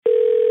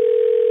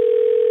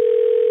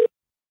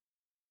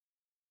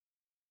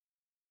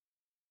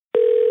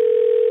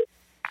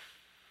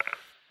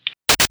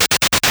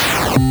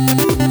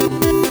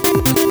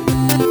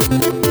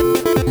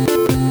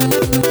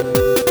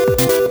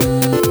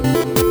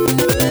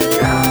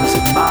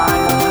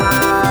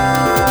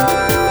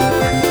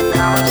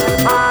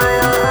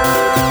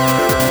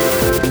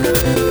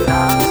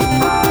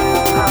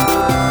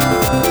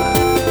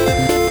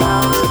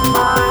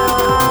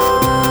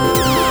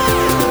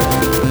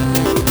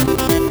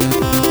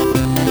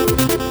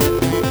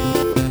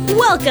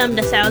Welcome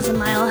to Thousand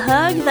Mile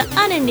Hug, the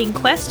unending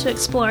quest to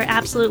explore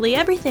absolutely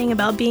everything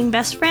about being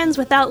best friends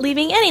without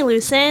leaving any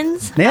loose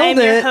ends. Nailed I'm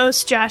your it.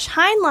 host, Josh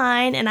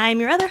Heinlein, and I'm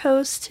your other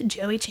host,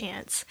 Joey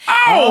Chance.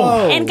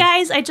 Oh! And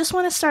guys, I just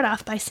want to start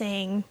off by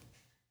saying,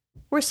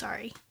 we're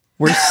sorry.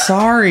 We're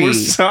sorry. We're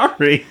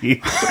sorry.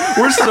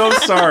 We're so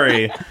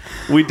sorry.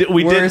 We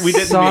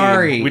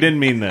didn't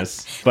mean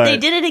this. But They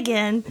did it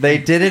again. They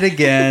did it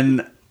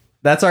again.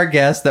 That's our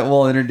guest that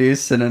we'll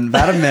introduce in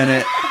about a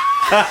minute.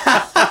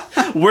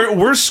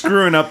 we're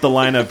screwing up the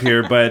lineup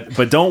here,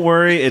 but don't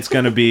worry, it's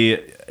gonna be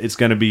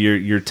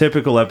your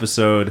typical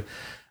episode.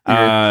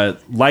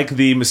 Like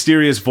the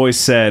mysterious voice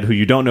said, who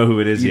you don't know who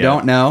it is You yet.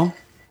 don't know?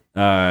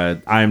 I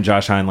am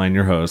Josh Heinlein,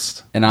 your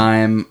host. And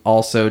I'm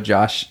also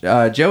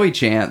Joey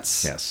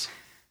Chance. Yes.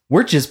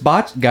 We're just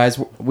guys,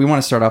 we want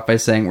to start off by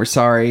saying we're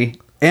sorry.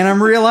 And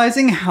I'm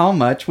realizing how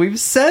much we've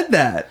said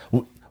that.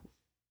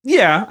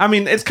 Yeah, I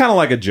mean, it's kind of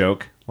like a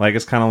joke. Like,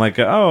 it's kind of like,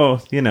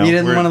 You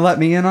didn't want to let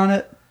me in on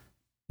it?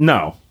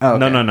 No. Oh,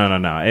 okay.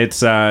 No. It's,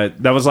 that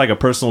was like a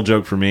personal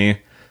joke for me.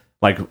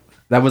 Like...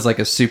 That was like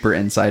a super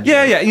inside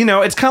joke. Yeah. You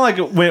know, it's kind of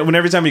like when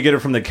every time you get it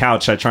from the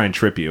couch, I try and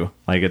trip you.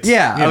 Like it's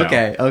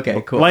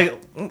okay, cool. Like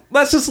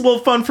that's just a little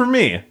fun for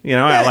me. You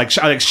know, I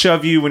like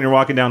shove you when you're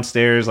walking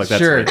downstairs. Like that's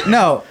sure. great.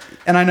 No,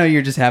 and I know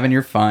you're just having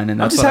your fun,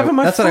 and that's what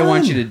I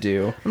want you to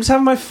do. I'm just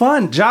having my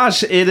fun,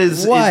 Josh. It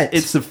is what?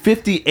 It's the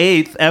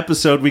 58th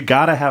episode. We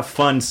gotta have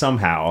fun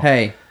somehow.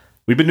 Hey,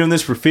 we've been doing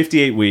this for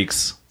 58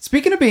 weeks.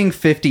 Speaking of being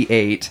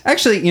 58,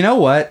 actually, you know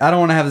what? I don't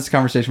want to have this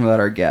conversation without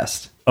our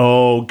guest.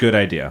 Oh, good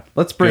idea.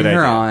 Let's bring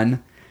her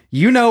on.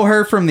 You know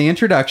her from the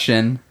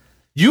introduction.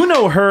 You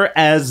know her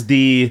as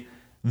the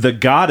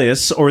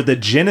goddess or the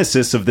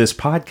genesis of this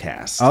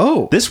podcast.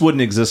 Oh. This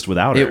wouldn't exist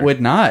without her. It would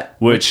not.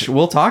 Which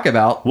we'll talk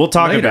about. We'll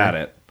talk later. about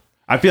it.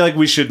 I feel like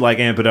we should like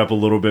amp it up a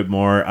little bit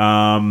more.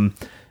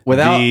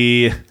 Without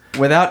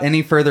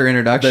any further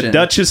introduction. The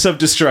Duchess of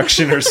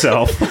Destruction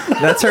herself.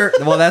 That's her.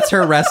 Well, that's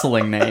her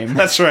wrestling name.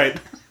 That's right.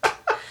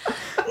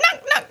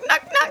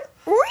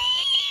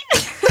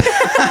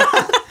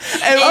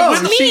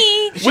 It's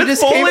me. She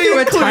just came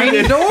through a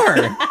tiny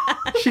door.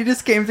 She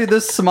just came through the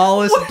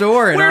smallest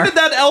door. Where did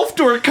that elf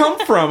door come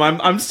from?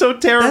 I'm so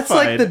terrified. That's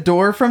like the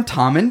door from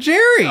Tom and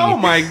Jerry. Oh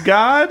my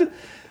god.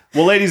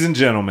 Well, ladies and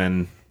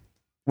gentlemen,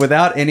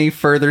 without any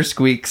further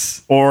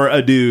squeaks or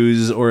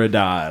ados or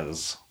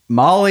adas,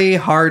 Molly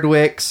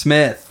Hardwick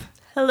Smith.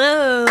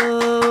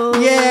 Hello.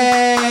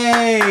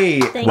 Yay!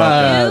 Thank you.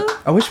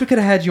 I wish we could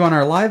have had you on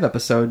our live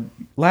episode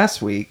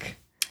last week.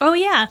 Oh,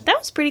 yeah. That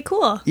was pretty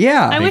cool.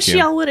 Yeah. I wish you.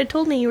 y'all would have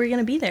told me you were going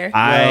to be there.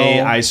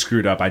 I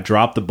screwed up. I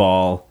dropped the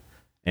ball,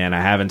 and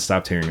I haven't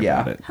stopped hearing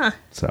about it. Huh.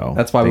 So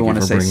that's why we want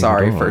to say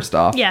sorry first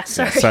off. Yeah,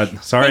 sorry. Yeah,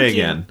 sorry Thank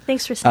again. You.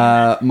 Thanks for saying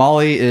that.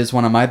 Molly is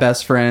one of my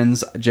best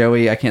friends.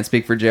 Joey, I can't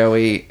speak for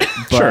Joey,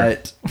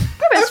 but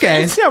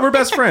okay. Yeah, we're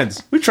best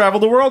friends. We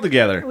traveled the world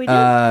together. We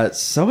do.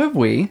 So have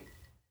we.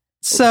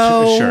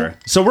 So sure.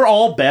 So we're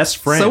all best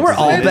friends. So we're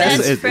all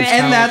best friends.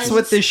 And that's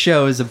what this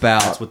show is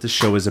about. That's what this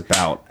show is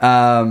about.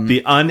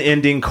 The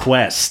unending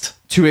quest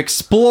to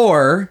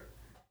explore.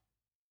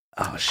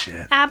 Oh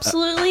shit!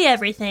 Absolutely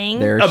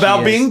everything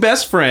about being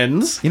best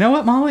friends. You know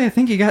what, Molly? I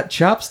think you got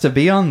chops to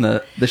be on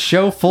the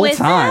show full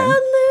time.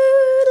 Without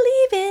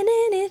leaving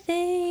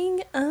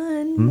anything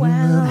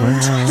unwound.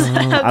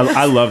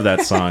 I love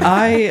that song.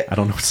 I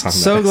don't know what song.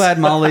 So that is. glad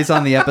Molly's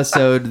on the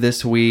episode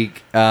this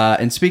week.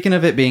 And speaking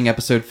of it being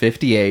episode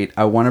 58,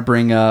 I want to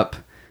bring up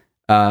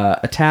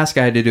a task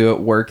I had to do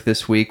at work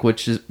this week,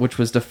 which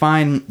was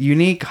define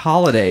unique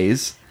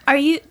holidays.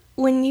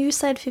 When you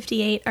said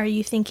 58, are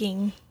you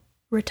thinking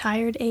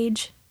retired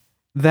age?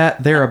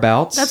 That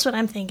thereabouts. That's what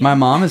I'm thinking. My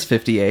mom is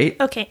 58.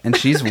 Okay. And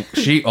she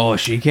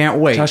can't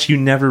wait. Josh, you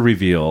never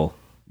reveal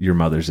your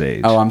mother's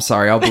age. Oh, I'm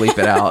sorry. I'll bleep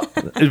it out.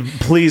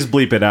 Please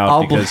bleep it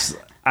out because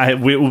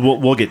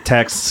we'll get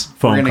texts,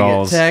 phone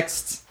calls. Get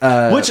texts.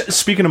 Which,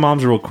 speaking of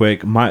moms real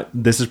quick,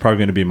 this is probably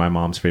going to be my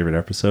mom's favorite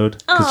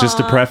episode. Because just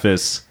to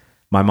preface,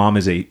 my mom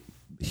is a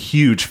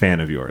huge fan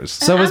of yours.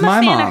 So is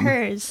my mom. Of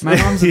hers. My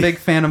mom's a big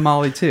fan of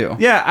Molly too.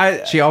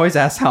 Yeah, she always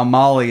asks how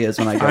Molly is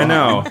when I go. I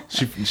know.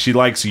 She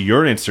likes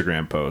your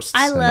Instagram posts.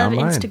 I love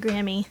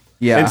Instagrammy.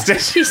 Yeah,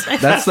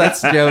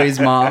 that's Joey's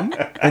mom.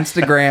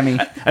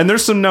 Instagrammy. And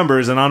there's some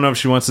numbers, and I don't know if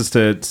she wants us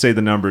to say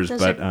the numbers, those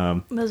but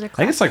are I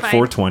think it's like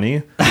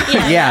 420.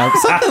 Yeah,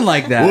 something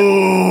like that.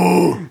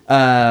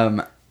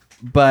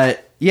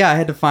 But yeah, I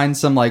had to find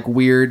some like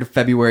weird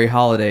February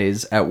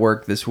holidays at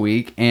work this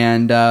week,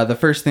 and the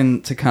first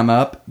thing to come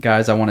up,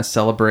 guys, I want to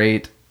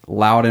celebrate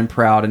loud and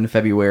proud in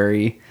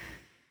February.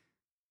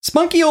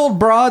 Spunky Old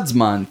Broads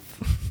Month.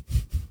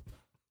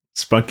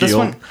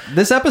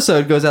 This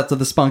episode goes out to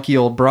the spunky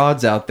old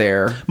broads out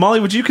there. Molly,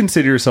 would you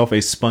consider yourself a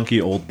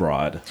spunky old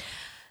broad?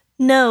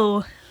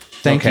 No.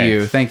 Thank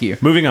you.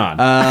 Moving on.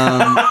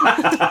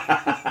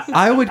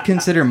 I would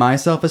consider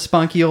myself a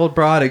spunky old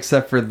broad,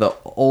 except for the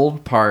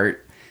old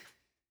part.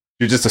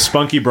 You're just a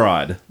spunky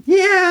broad.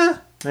 Yeah.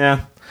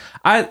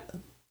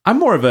 I'm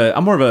more of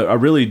a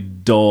really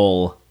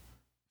dull,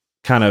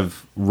 kind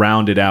of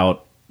rounded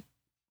out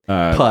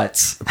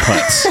Putts.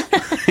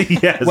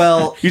 Yes.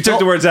 Well, you took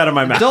the words out of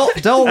my mouth.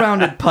 Dull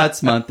rounded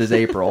putts month is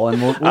April,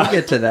 and we'll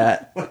get to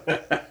that.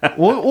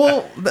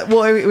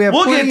 We have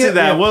plenty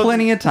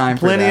of time.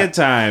 Plenty of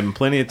time.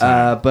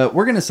 But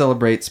we're gonna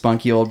celebrate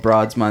Spunky Old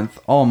Broads month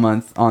all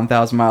month on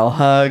 1,000 Mile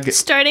Hug,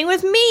 Starting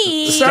with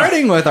me.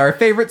 starting with our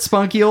favorite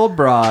Spunky Old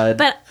Broad.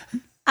 But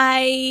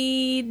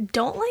I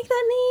don't like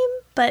that name,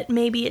 but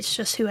maybe it's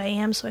just who I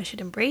am, so I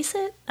should embrace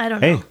it. I don't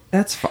know. Hey,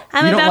 That's fine.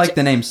 I'm You don't about like to-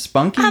 the name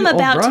Spunky? I'm Old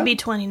about to Broad? be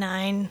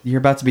 29. You're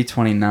about to be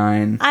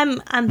 29.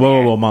 I'm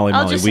whoa, Molly,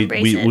 I'll just we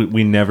embrace it.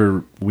 we never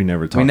talk. We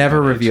never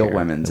about age reveal here.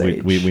 women's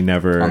age. We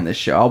never on this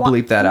show. I'll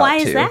bleep that out Why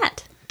too. is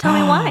that? Tell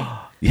me why.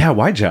 Yeah,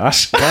 why,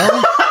 Josh?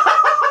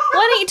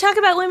 Why don't you talk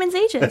about women's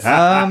ages?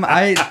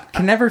 I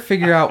can never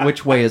figure out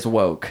which way is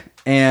woke,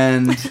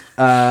 and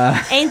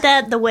Ain't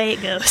that the way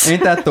it goes?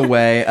 ain't that the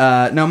way?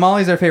 No,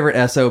 Molly's our favorite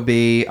SOB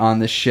on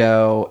the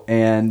show,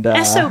 and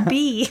SOB.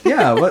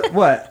 Yeah,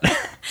 what?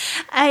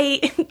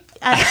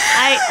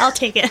 I'll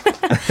take it.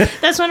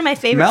 That's one of my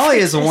favorite. Melly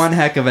is phrases. one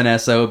heck of an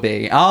SOB.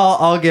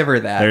 I'll give her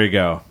that. There you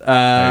go.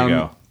 There you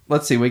go.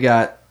 Let's see. We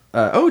got.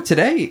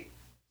 Today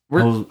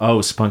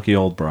Spunky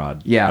Old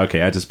Broad. Yeah.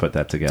 Okay, I just put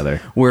that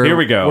together. Here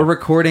we go. We're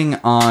recording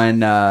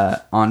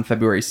on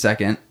February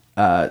 2nd,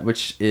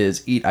 which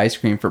is Eat Ice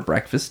Cream for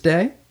Breakfast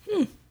Day.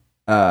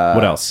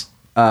 what else?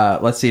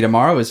 Let's see.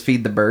 Tomorrow is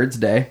Feed the Birds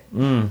Day.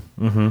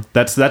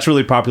 That's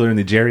really popular in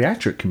the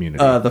geriatric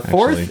community. The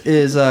 4th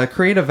is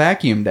Create a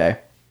Vacuum Day.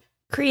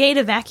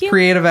 Creative vacuum.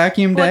 Create a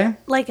Vacuum Day.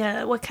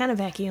 What kind of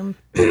vacuum?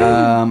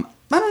 I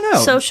don't know.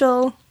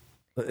 Social.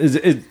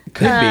 It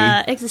Could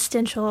be.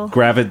 Existential.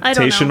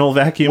 gravitational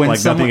vacuum, When like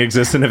someone- nothing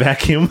exists in a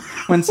vacuum.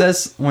 When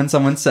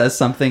someone says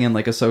something in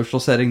like a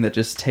social setting that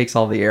just takes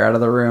all the air out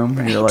of the room,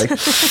 and you're like,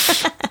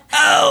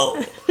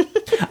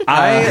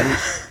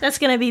 That's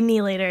gonna be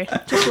me later.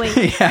 Just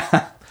wait.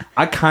 yeah.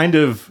 I kind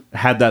of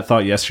had that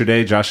thought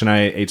yesterday. Josh and I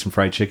ate some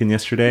fried chicken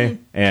yesterday,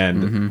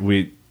 and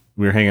we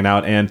were hanging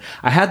out, and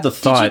I had the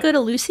thought. Did you go to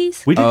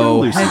Lucy's? We did go to Oh,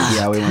 Lucy's. heck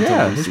yeah, we went to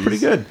Yeah, it was Lucy's. pretty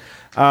good.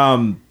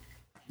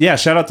 Yeah,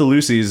 shout out to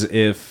Lucy's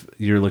if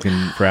you're looking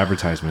for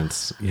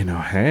advertisements.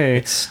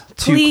 Hey,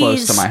 Too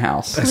close to my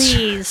house.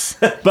 Please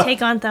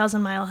take on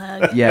 1,000 Mile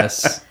Hug.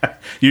 Yes,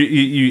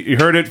 you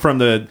heard it from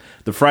the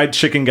fried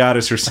chicken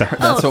goddess herself.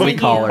 that's what we thank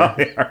call you.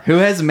 her. Who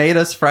has made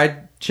us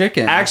fried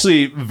chicken?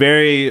 Actually,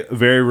 very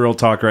very real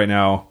talk right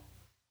now.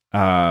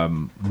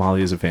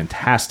 Molly is a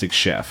fantastic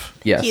chef.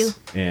 yes. you.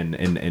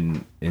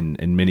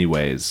 in many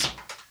ways.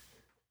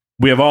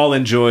 We have all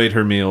enjoyed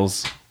her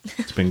meals.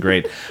 It's been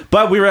great.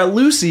 But we were at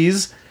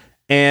Lucy's,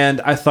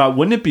 and I thought,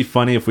 wouldn't it be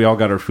funny if we all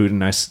got our food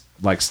and I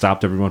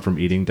stopped everyone from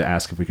eating to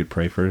ask if we could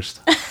pray first?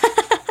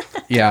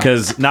 Yeah.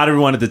 Because not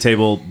everyone at the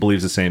table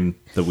believes the same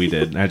that we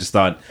did. And I just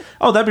thought,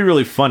 that'd be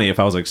really funny if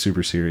I was like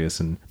super serious,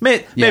 and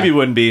maybe it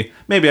wouldn't be.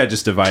 Maybe I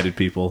just divided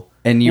people.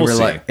 And you We'll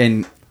were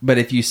see. but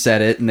if you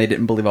said it and they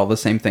didn't believe all the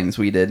same things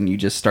we did, and you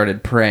just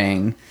started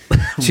praying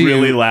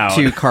Really loud.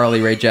 to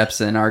Carly Rae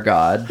Jepsen, our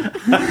God.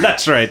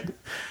 That's right.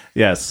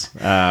 Yes.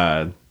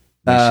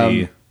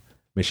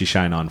 May she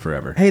shine on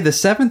forever. Hey, the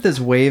 7th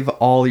is Wave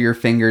All Your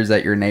Fingers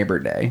at Your Neighbor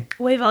Day.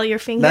 Wave all your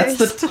fingers.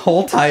 That's the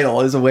whole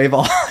title, is a Wave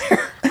All Your...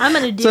 I'm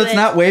gonna do So it. it's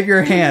not wave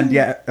your hand.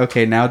 Yeah.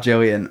 Okay, now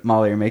Joey and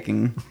Molly are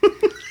making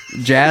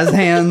jazz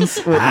hands,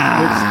 which look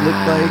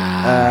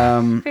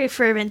like... very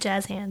fervent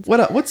jazz hands.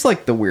 What's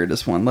like the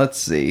weirdest one? Let's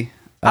see.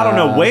 I don't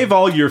know. Wave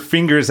all your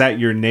fingers at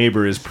your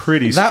neighbor is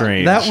pretty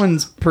strange. That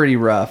one's pretty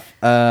rough.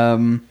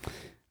 Hootie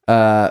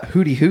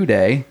Hoo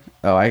Day.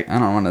 Oh, I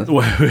don't want to...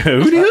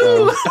 Hootie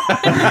Hoo!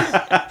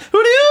 Hootie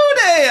Hoo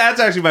Day! That's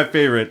actually my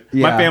favorite.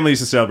 Yeah. My family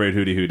used to celebrate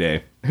Hootie Hoo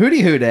Day.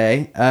 Hootie Hoo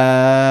Day.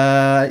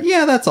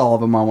 Yeah, that's all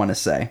of them I want to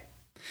say.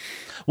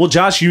 Well,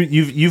 Josh,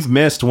 you've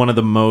missed one of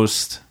the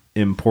most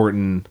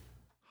important...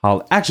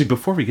 Actually,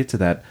 before we get to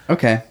that,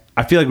 Okay.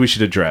 I feel like we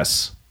should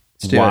address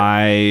do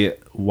why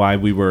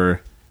we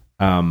were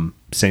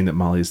saying that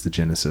Molly is the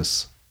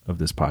genesis of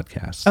this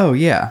podcast. Oh,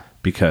 yeah.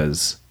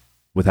 Because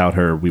without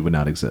her, we would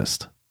not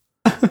exist.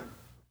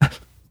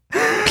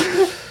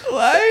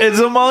 And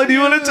so, Molly, do you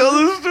want to tell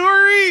the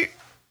story?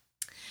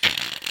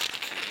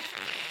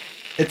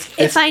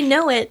 If I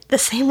know it the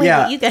same way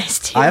that you guys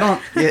do. I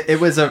don't... It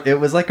was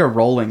like a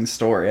rolling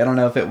story. I don't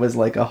know if it was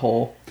like a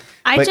whole...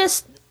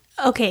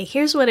 Okay,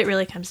 here's what it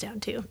really comes down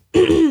to.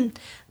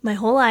 My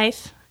whole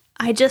life,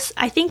 I'm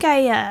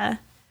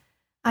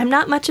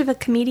not much of a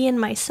comedian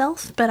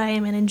myself, but I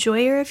am an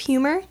enjoyer of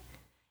humor,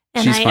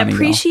 and She's I funny,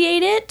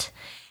 appreciate it,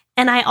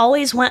 and I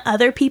always want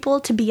other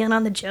people to be in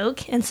on the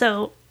joke. And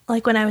so,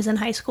 like when I was in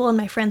high school and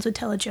my friends would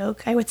tell a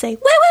joke, I would say,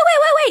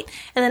 wait,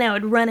 and then I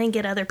would run and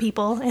get other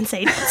people and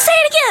say it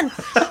again.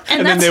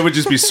 And then they would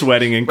just be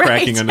sweating and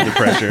cracking Right. under the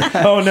pressure.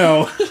 Oh,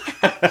 no.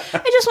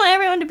 I just want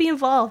everyone to be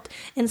involved.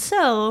 And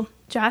so,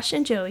 Josh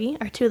and Joey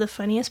are two of the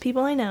funniest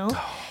people I know.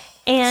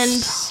 And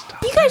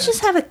you guys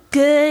just have a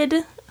good,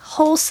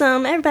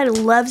 wholesome, everybody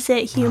loves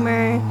it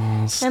humor.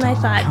 And I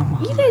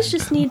thought, you guys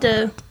just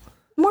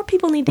more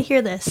people need to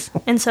hear this.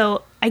 And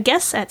so, I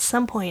guess at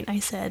some point I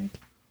said,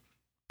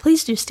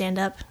 please do stand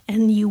up,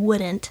 and you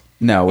wouldn't.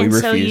 No, we and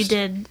refused. so you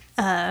did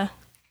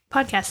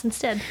podcast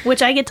instead,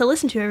 which I get to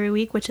listen to every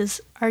week, which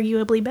is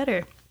arguably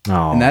better.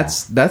 Oh, And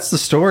that's the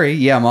story.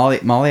 Yeah,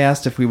 Molly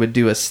asked if we would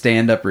do a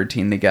stand-up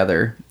routine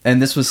together,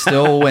 and this was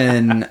still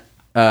when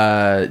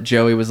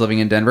Joey was living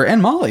in Denver,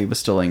 and Molly was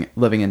still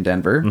living in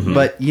Denver. Mm-hmm.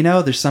 But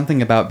there's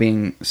something about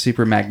being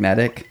super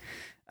magnetic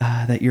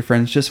that your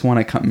friends just want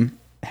to come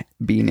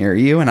be near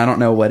you, and I don't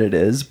know what it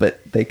is, but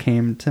they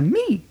came to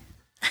me.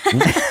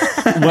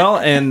 well,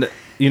 and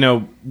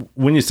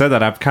when you said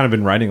that, I've kind of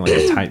been writing like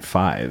a type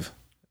 5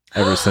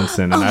 ever since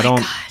then, and I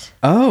don't. God.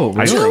 Oh,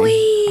 really?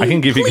 Joey, I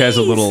can give you guys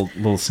a please.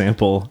 little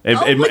sample. would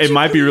It you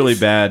might be really please?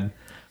 bad.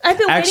 I've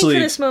been Actually,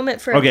 waiting for this moment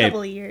for okay. a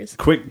couple of years.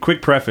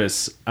 Quick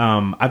preface.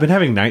 I've been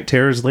having night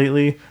terrors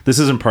lately. This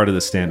isn't part of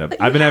the stand-up.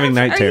 I've been having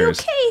night Are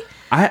terrors. You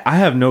okay? I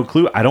have no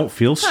clue. I don't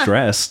feel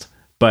stressed,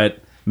 but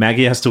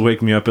Maggie has to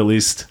wake me up at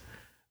least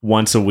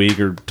once a week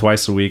or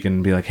twice a week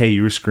and be like, "Hey,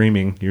 you were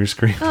screaming. You were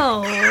screaming."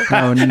 Oh,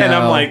 Oh no! And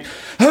I'm like,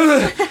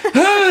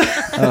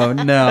 oh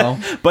no!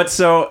 but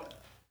so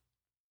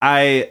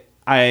I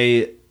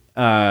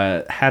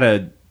had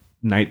a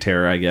night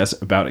terror, I guess,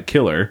 about a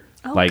killer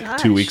like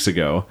gosh. 2 weeks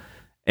ago,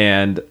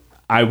 and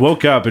I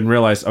woke up and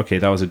realized, okay,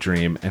 that was a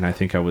dream, and I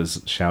think I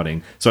was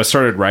shouting. So I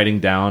started writing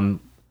down.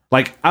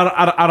 Like,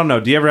 I don't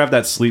know. Do you ever have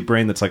that sleep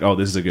brain that's like, oh,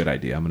 this is a good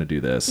idea. I'm going to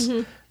do this.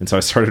 Mm-hmm. And so I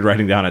started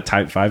writing down a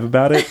type 5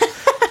 about it.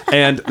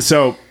 And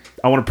so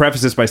I want to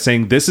preface this by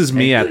saying this is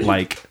me at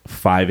like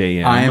 5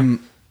 a.m.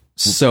 I'm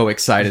so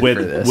excited With-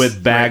 for this.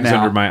 with bags right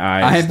now. under my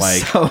eyes, I'm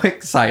like- so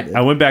excited.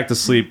 I went back to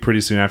sleep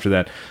pretty soon after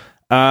that.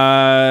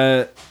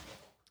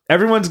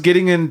 Everyone's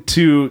getting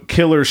into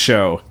killer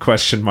show ?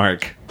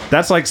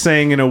 That's like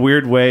saying in a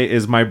weird way,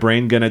 is my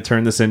brain going to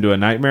turn this into a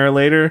nightmare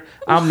later?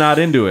 I'm not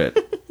into it.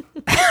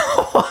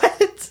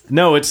 What?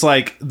 No, it's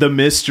like the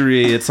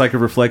mystery. It's like a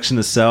reflection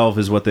of self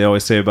is what they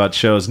always say about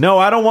shows. No,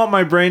 I don't want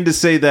my brain to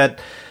say that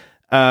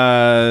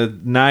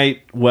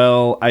night,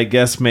 well, I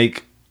guess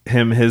make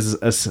him his...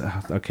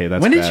 okay,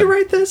 that's When did bad. you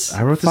write this?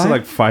 I wrote this at 5?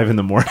 like 5 in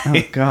the morning.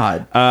 Oh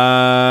God.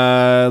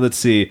 Let's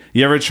see.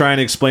 You ever try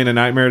and explain a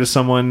nightmare to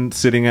someone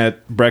sitting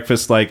at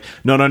breakfast like,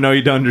 no,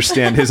 you don't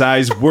understand. His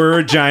eyes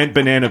were giant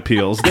banana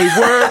peels. They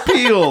were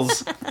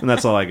peels. And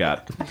that's all I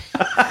got.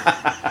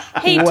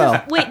 hey,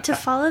 Well. to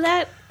follow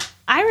that,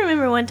 I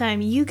remember one time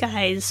you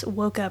guys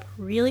woke up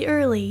really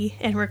early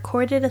and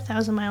recorded a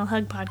 1,000 Mile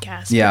Hug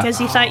podcast Yeah.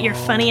 because you thought you're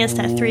funniest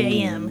at 3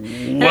 a.m.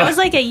 And that was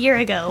like a year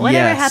ago.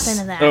 Whatever Yes.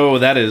 happened to that? Oh,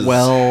 that is...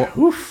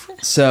 Well,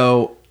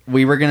 so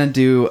we were going to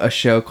do a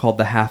show called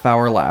the Half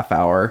Hour Laugh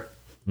Hour.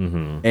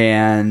 Mm-hmm.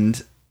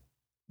 And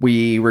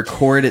we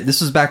recorded, this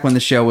was back when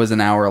the show was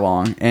an hour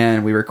long,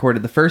 and we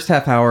recorded the first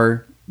half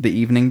hour the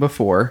evening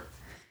before.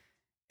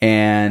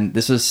 And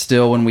this was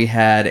still when we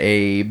had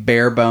a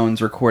bare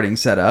bones recording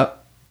set up.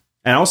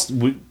 And also,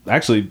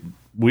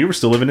 we were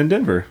still living in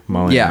Denver,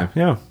 Molly. Yeah. And I.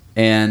 Yeah.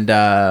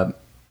 And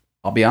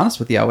I'll be honest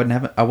with you,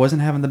 I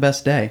wasn't having the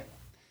best day.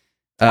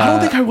 I don't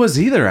think I was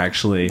either,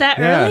 actually. That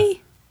Yeah.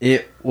 early?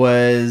 It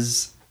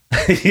was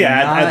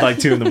Yeah, I'd Not- like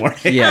 2 in the morning.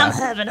 yeah. I'm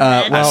having a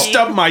bad well, I day.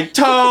 stubbed my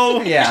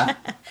toe. Yeah.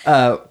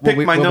 Picked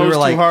my nose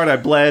too hard. I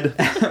bled.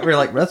 we were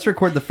like, let's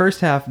record the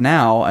first half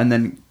now and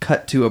then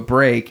cut to a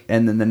break.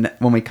 And then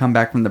when we come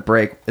back from the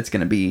break, it's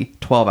going to be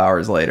 12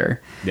 hours later.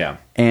 Yeah.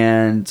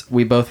 And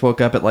we both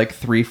woke up at like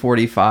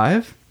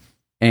 3:45.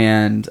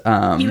 And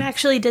You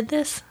actually did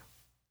this?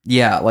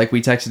 yeah, like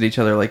we texted each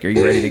other like, are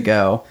you ready to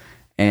go?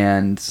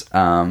 And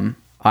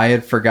I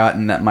had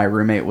forgotten that my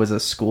roommate was a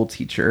school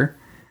teacher.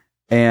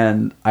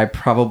 And I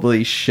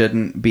probably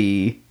shouldn't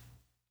be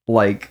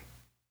like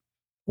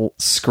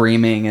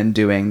screaming and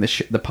doing the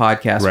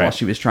podcast while Right.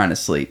 she was trying to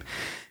sleep.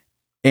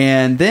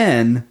 And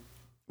then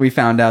we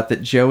found out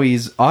that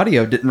Joey's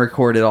audio didn't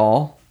record at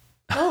all.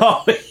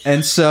 Oh,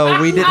 And so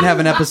we didn't have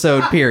an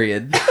episode,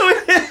 period.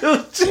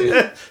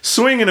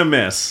 swing and a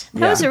miss.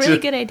 That was a really Yeah.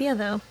 good idea,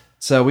 though.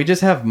 So we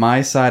just have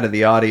my side of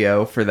the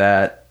audio for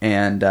that.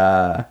 And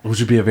Which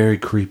would be a very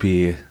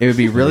creepy. it would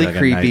be really like a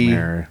creepy.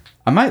 nightmare.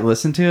 I might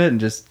listen to it and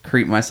just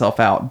creep myself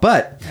out.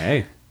 But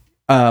Hey.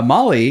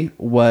 Molly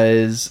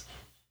was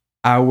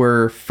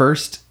our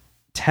first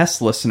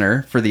test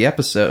listener for the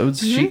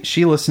episodes.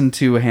 She listened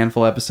to a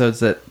handful of episodes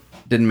that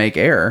didn't make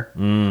air.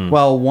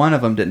 Well, one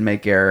of them didn't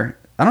make air.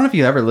 I don't know if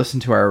you ever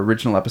listened to our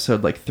original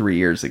episode like 3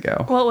 years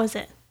ago. What was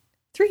it?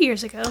 3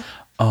 years ago.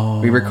 Oh.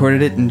 We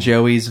recorded it in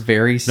Joey's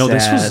very sad... No,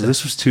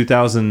 this was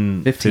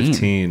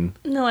 2015.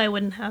 No, I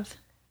wouldn't have.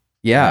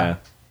 Yeah,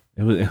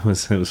 It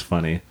was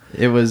funny.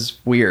 it was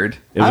weird.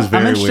 It was I'm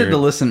very interested weird. to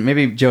listen.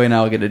 Maybe Joey and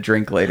I will get a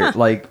drink later,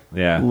 like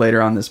Yeah.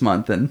 later on this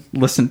month, and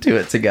listen to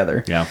it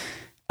together. Yeah.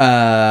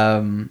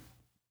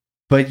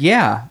 But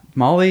yeah,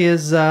 Molly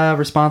is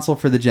responsible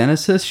for the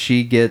Genesis.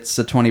 She gets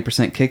a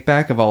 20%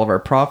 kickback of all of our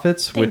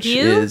profits, Thank which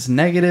you. is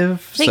negative.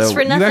 Thanks so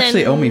for you nothing.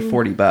 actually owe me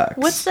 $40.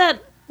 What's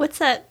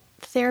that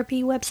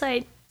therapy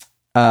website?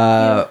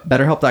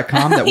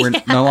 BetterHelp.com that we're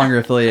no longer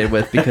affiliated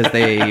with because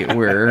they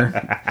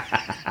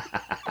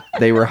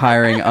were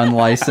hiring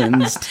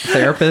unlicensed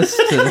therapists.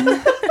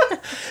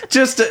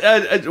 Just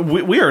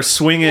we are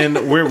swinging.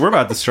 We're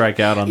about to strike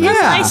out on this.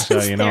 Yeah.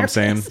 show, you know what I'm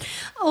saying?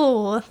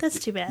 Oh, that's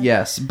too bad.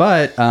 Yes,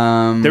 but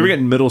They were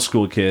getting middle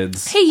school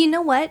kids. Hey, you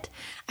know what?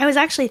 I was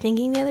actually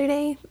thinking the other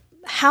day,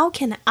 how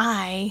can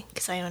I,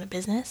 because I own a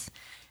business,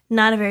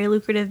 not a very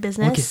lucrative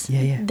business.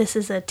 Okay, yeah. This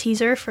is a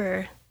teaser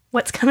for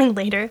what's coming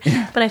later.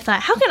 But I thought,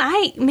 how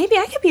can maybe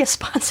I could be a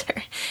sponsor.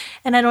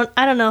 And I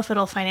don't know if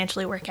it'll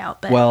financially work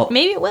out, but well,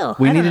 maybe it will.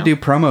 We I need don't to know.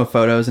 do promo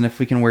photos, and if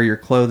we can wear your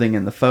clothing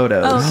in the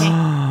photos,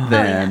 Oh, okay.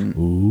 then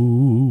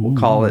we'll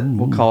call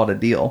it a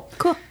deal.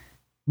 Cool.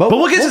 But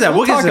we'll get to that.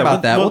 We'll get talk to that.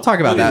 about that. We'll- We'll talk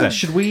about we'll get to that. that.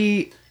 Should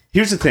we?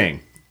 Here's the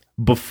thing.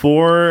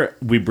 Before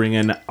we bring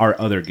in our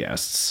other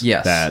guests,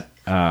 Yes. that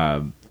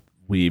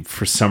we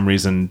for some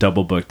reason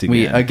double booked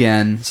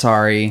again.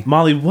 Sorry.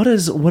 Molly, what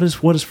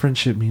does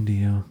friendship mean to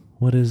you?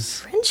 What is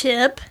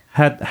Friendship.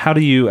 how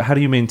do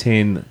you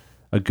maintain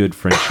a good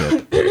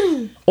friendship?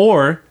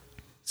 Or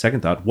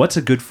second thought, what's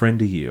a good friend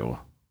to you?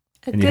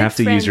 And you have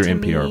to use your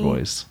NPR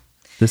voice.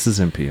 This is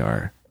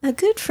NPR. A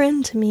good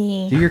friend to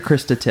me. Do your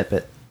Krista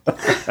Tippett.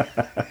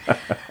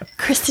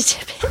 Krista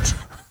Tippett.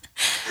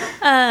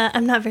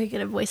 I'm not very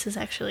good at voices,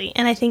 actually.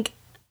 And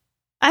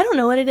I don't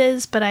know what it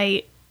is, but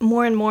I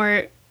more and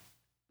more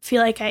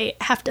feel like I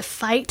have to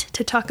fight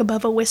to talk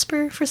above a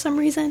whisper for some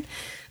reason.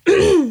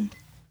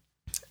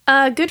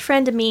 A good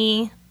friend to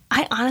me,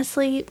 I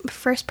honestly,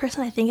 first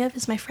person I think of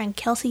is my friend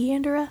Kelsey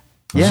Yandera.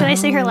 Yeah. Should I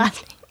say her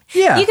last name?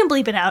 Yeah. You can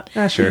bleep it out.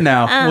 Sure.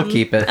 No, we'll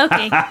keep it.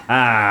 Okay.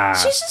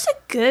 She's just a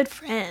good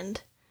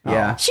friend.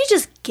 Yeah. She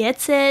just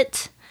gets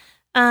it.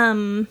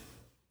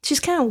 She's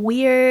kind of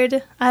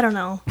weird. I don't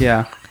know.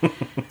 Yeah. I'm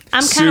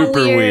kind of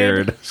Super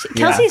weird.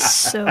 Kelsey's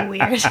so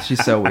weird.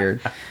 She's so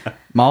weird.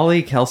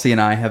 Molly, Kelsey, and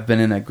I have been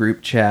in a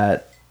group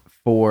chat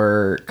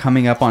for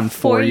coming up on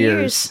 4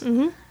 years.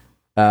 Mm-hmm.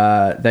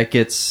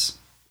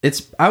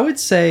 It's I would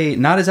say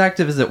not as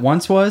active as it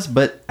once was,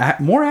 but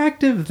more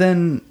active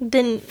than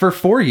Then for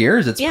 4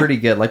 years. It's Yeah. pretty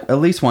good. Like at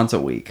least once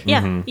a week.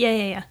 yeah,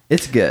 yeah.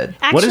 It's good.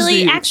 What is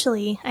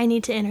Actually, I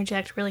need to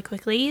interject really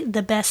quickly.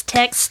 The best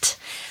text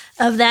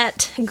of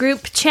that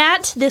group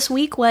chat this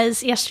week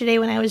was yesterday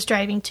when I was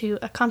driving to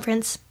a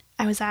conference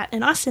I was at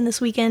in Austin this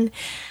weekend.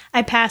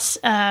 I passed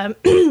a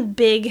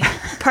big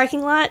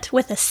parking lot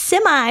with a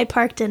semi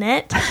parked in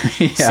it.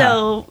 Yeah.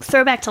 So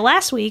throwback to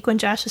last week when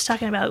Josh was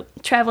talking about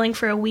traveling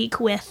for a week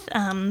with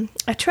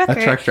a trucker.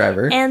 A truck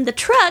driver. And the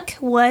truck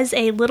was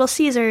a Little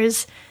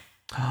Caesars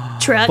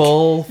truck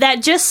Full-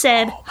 that just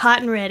said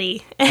hot and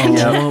ready. And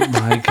Oh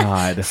my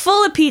god.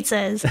 full of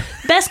pizzas.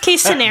 Best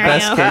case scenario.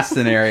 Best case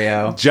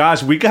scenario.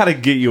 Josh, we got to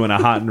get you in a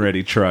hot and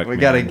ready truck.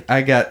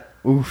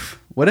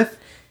 Oof. What if?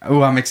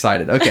 Oh, I'm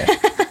excited. Okay.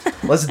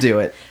 Let's do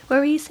it. What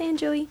were you saying,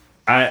 Joey?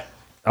 I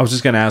was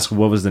just going to ask,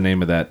 what was the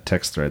name of that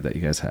text thread that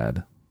you guys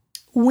had?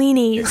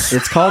 Weenies.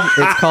 It's called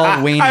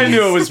Weenies. I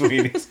knew it was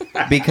weenies.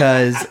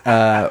 Because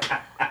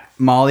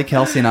Molly,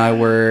 Kelsey, and I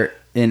were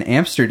in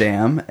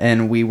Amsterdam,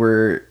 and we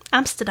were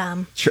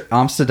Amsterdam.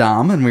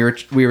 and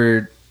we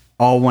were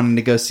all wanting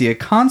to go see a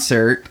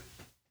concert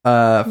for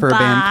a band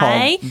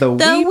By called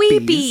the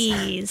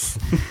Weepies.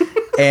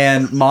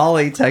 And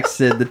Molly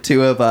texted the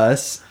two of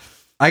us.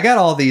 I got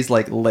all these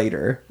like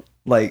later.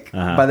 Like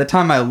by the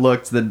time I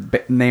looked,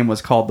 the name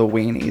was called the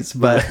Weenies,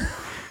 but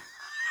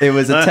it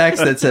was a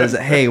text that says,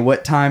 "Hey,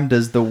 what time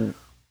does the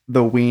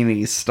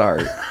Weenies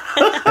start?"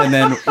 And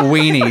then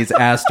Weenies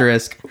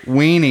asterisk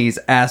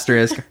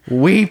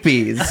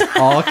Weepies,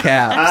 all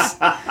caps.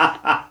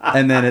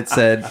 And then it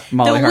said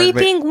Molly The Hardwick.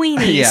 Weeping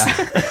Weenies.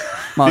 Yeah.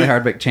 Molly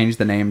Hardwick changed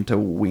the name to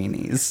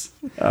Weenies.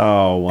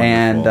 Oh,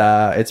 wonderful.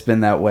 And it's been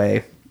that way.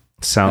 ever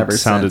Sounded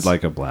since.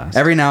 like a blast.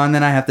 Every now and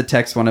then I have to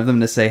text one of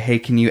them to say, "Hey,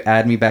 can you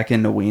add me back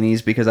into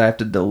Weenies?" Because I have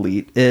to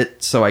delete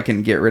it so I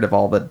can get rid of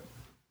all the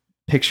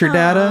picture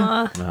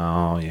data.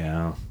 Oh,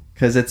 yeah.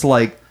 Because it's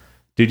like,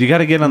 Dude, you got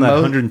to get on that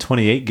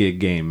 128 gig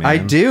game, man. I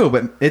do,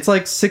 but it's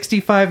like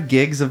 65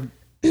 gigs of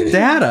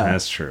data.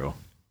 That's true.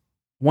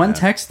 One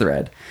text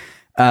thread.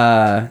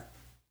 So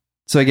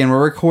again,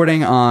 we're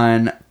recording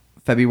on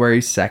February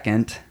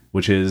 2nd.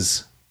 Which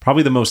is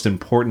probably the most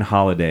important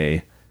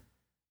holiday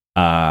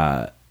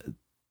out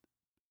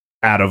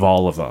of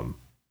all of them.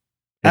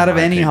 in Out of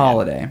my any opinion.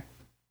 holiday.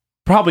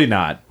 Probably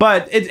not,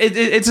 but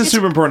it's a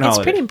super important It's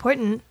holiday. pretty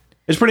important.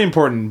 It's pretty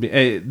important.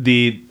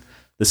 The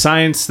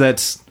science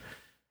that's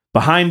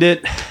behind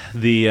it,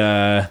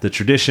 the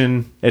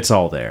tradition, it's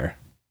all there.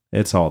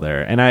 It's all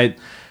there. And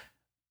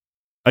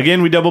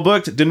we double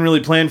booked. Didn't really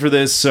plan for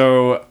this,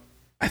 so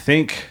I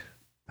think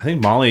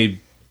Molly,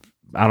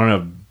 I don't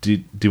know.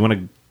 Do you want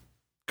to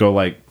go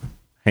like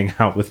hang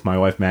out with my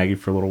wife Maggie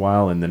for a little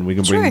while, and then we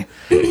can bring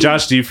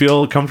Josh? Do you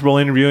feel comfortable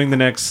interviewing the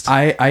next?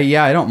 I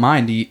don't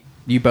mind. Do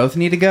you both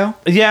need to go?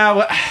 Yeah,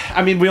 well,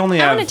 I mean, we only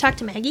I have. want to talk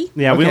to Maggie.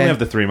 Yeah, we Okay. only have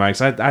the three mics.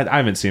 I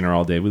haven't seen her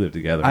all day. We live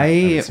together.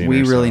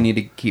 We really need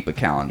to keep a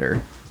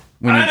calendar.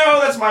 We I need- know,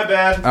 that's my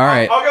bad. All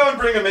right. I'll go and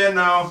bring him in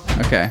now.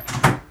 Okay.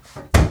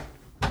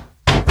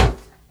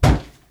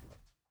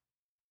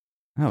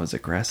 That was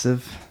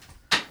aggressive.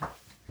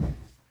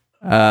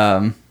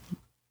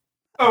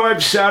 Oh,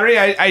 I'm sorry.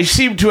 I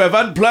seem to have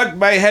unplugged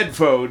my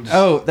headphones.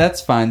 Oh,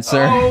 that's fine,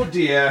 sir. Oh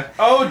dear.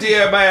 Oh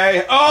dear,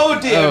 oh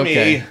dear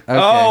Okay, me.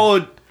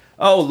 okay.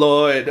 Oh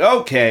Lord.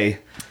 Okay.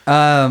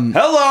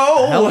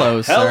 Hello,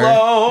 Hello, sir.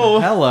 Hello.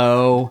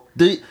 Hello.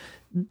 Do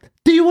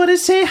you want to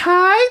say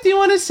hi? Do you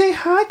want to say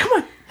hi? Come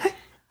on.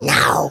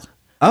 No.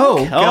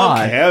 Oh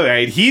God. Okay, all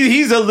right.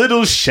 He's a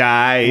little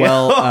shy.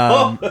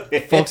 Well,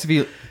 folks, if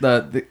you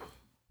the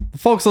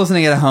folks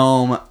listening at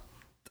home,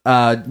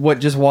 what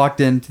just walked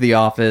into the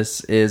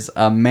office is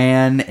a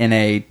man in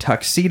a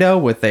tuxedo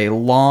with a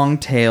long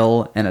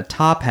tail and a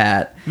top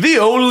hat, the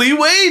only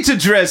way to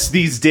dress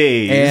these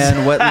days.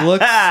 and what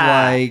looks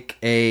like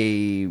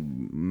a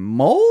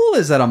mole.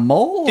 Is that a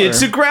mole?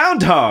 It's or- a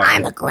groundhog.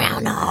 I'm a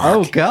groundhog.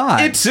 Oh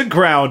God. It's a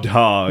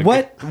groundhog.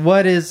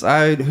 What is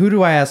who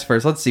do I ask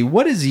first? Let's see.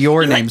 What is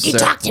your name, You sir?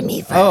 talk to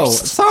me first. Oh,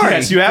 sorry.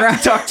 Yes, you have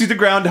to talk to the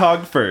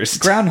groundhog first.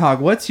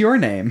 Groundhog, what's your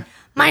name?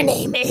 My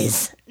name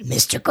is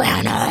Mr.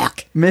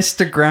 Groundhog.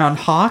 Mr.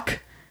 Groundhog?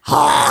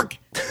 Hog.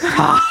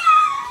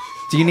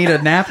 Do you need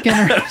a napkin?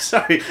 Or?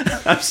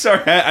 I'm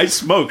sorry. I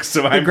smoke,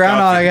 so The I'm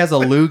groundhog coughing. has a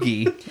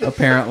loogie,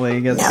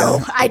 apparently. No,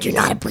 I do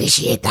not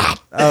appreciate that.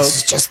 This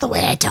is just the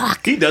way I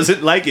talk. He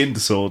doesn't like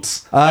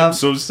insults. I'm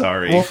so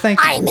sorry. Well,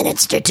 thank I am an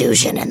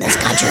institution in this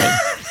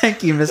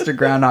country. you, Mr.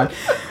 Groundhog.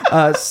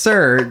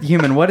 Sir,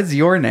 human, what is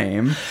your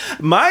name?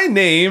 My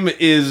name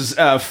is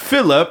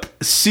Philip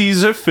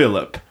Caesar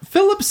Philip.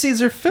 Philip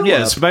Caesar Philip.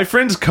 Yes, my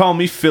friends call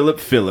me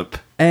Philip.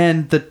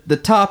 And the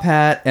top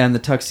hat and the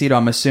tuxedo,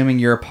 I'm assuming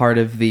you're a part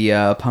of the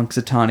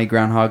Punxsutawney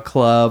Groundhog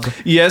Club.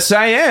 Yes,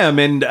 I am,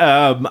 and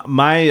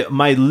my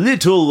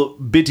little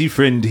bitty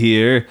friend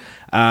here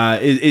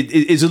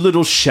is a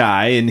little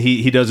shy, and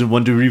he doesn't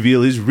want to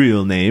reveal his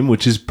real name,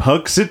 which is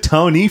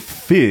Punxsutawney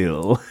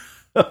Phil.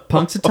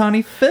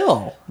 Punxsutawney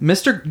Phil.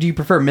 Do you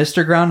prefer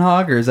Mr.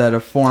 Groundhog, or is that a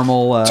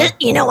formal...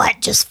 You know what?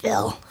 Just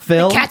Phil.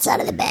 Phil? The cat's out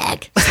of the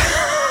bag.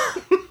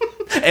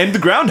 And the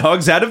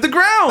groundhog's out of the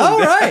ground. Oh,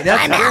 right.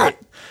 That's I'm out.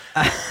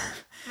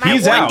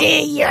 He's One out. day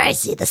a year I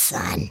see the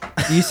sun.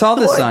 You saw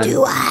the Or sun.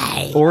 do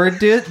I? Or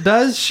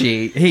does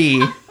she?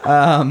 He.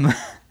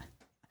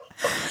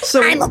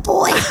 So I'm a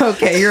boy.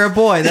 okay, you're a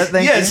boy.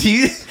 Thank Yes,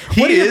 you.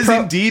 he What are your is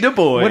indeed a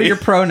boy. What are your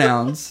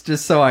pronouns?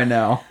 Just so I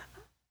know.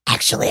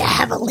 Actually, I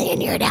have a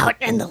lanyard out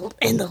in the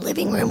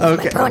living room with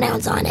Okay. my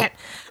pronouns on it.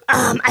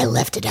 I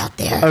left it out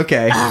there.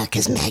 Okay.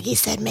 Because Maggie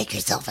said make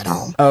yourself at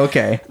home.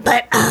 Okay.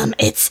 But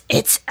it's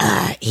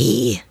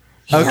he.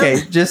 him.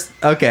 Okay. Just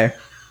okay.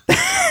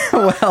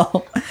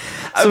 Well,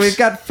 so we've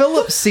got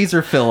Philip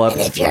Caesar Philip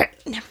And if you're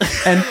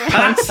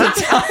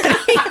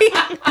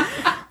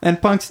and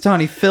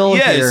Punxsutawney Phil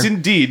Yes, here.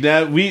 indeed.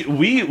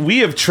 We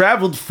have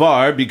traveled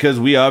far because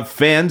we are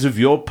fans of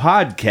your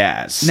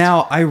podcast.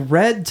 Now, I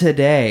read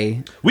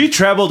today We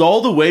traveled all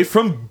the way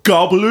from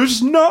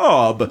Gobbler's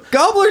Knob,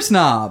 Gobbler's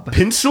Knob.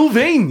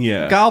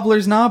 Pennsylvania.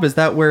 Gobbler's Knob, is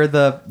that where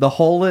the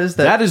hole is?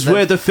 That is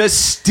where the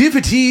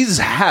festivities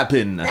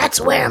happen. that's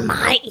where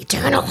my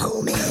eternal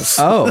home is.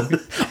 Oh,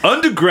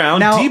 Underground,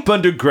 Now- deep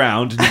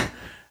underground,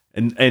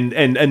 and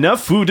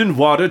enough food and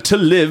water to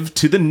live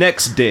to the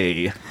next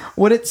day.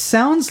 what it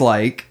sounds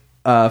like,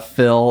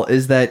 Phil,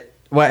 is that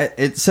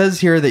it says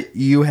here that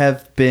you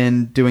have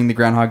been doing the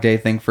Groundhog Day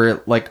thing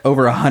for like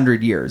over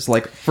 100 years,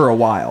 like for a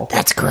while.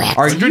 That's correct.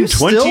 Are you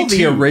still the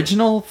 122.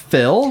 original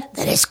Phil?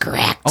 That is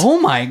correct. Oh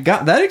my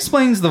god, that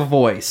explains the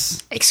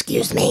voice.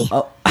 Excuse me.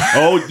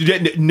 Oh,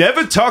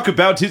 never talk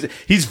about his.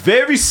 He's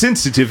very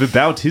sensitive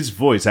about his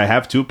voice. I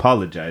have to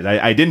apologize.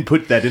 I didn't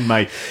put that in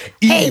my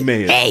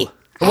email. Hey,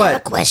 I What?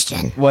 have a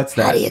question. What's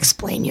that? How do you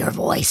explain your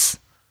voice?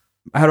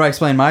 How do I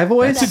explain my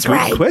voice? That's a good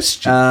right.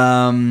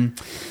 question.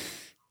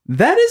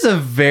 That is a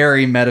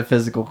very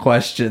metaphysical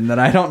question that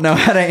I don't know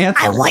how to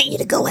answer. I want you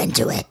to go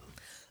into it.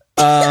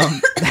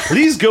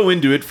 Please go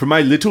into it for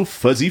my little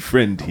fuzzy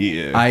friend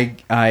here.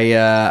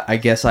 I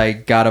guess I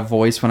got a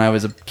voice when I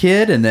was a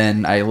kid, and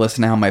then I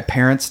listened to how my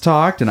parents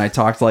talked, and I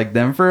talked like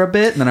them for a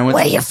bit, and then I went.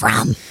 Where you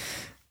from?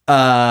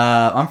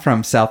 I'm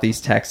from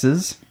Southeast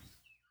Texas.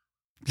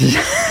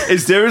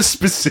 Is there a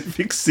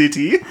specific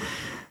city?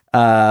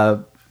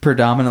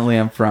 Predominantly,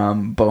 I'm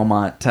from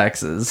Beaumont,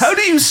 Texas. How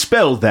do you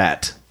spell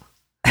that?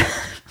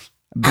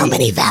 How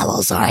many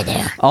vowels are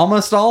there?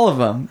 Almost all of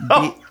them.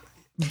 Oh.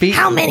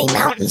 How many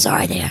mountains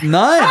are there?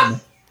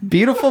 None.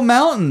 Beautiful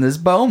mountain is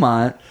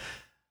Beaumont.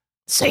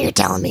 So you're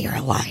telling me you're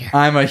a liar.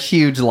 I'm a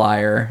huge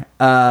liar.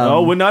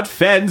 Oh, we're not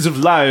fans of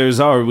liars,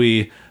 are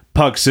we,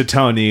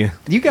 Punxsutawney?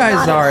 You guys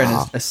Not at are an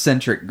all.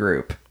 eccentric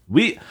group.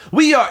 We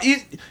are,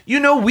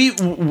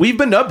 we've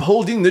been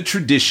upholding the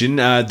tradition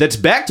that's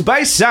backed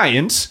by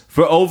science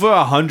for over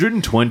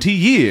 120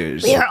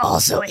 years. We are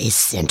also a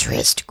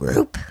centrist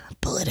group,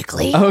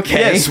 politically. Okay.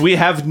 Yes, we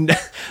have.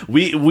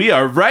 We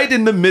are right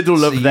in the middle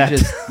So of that.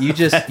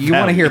 you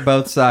want to hear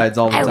both sides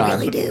all the I time.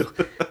 really do.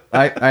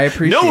 I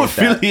appreciate No that.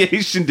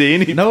 affiliation to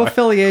any. No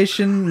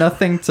affiliation,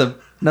 nothing to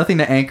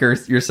anchor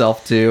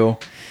yourself to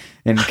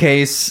in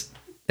case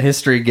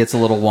history gets a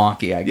little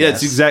wonky, I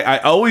guess. Yes,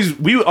 exactly.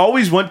 We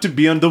always want to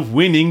be on the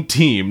winning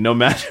team, no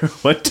matter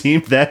what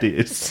team that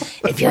is.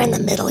 If you're in the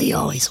middle, you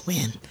always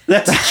win.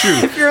 That's true.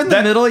 If you're in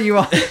the middle, you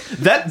all...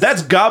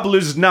 That's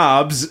Gobbler's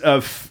Knob's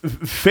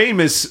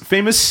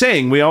famous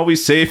saying. We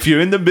always say, if you're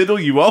in the middle,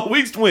 you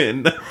always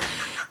win.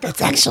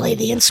 That's actually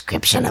the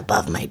inscription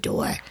above my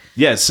door.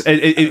 Yes,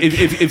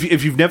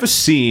 if you've never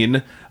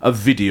seen a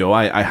video,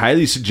 I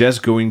highly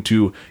suggest going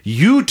to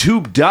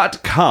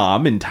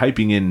youtube.com and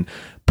typing in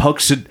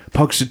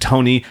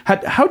Punxsutawney.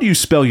 How do you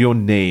spell your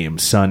name,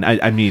 son?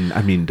 I mean,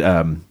 I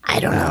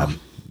don't know.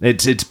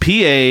 It's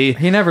P-A.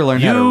 He never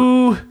learned how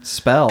to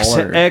spell.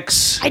 Or...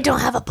 X. I don't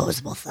have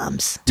opposable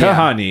thumbs.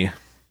 Tahani.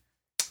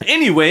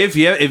 Anyway, if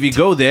you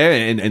go there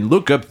and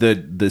look up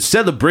the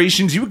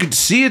celebrations, you can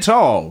see it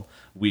all.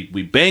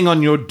 We bang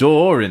on your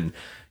door and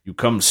you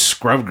come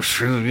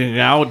scrubbing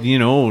out,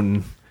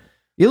 and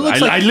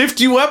I lift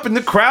you up and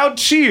the crowd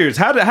cheers.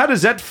 How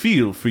does that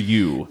feel for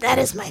you? That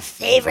is my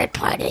favorite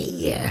part of the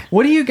year.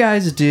 What do you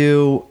guys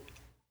do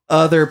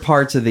other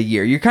parts of the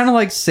year? You're kind of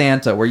like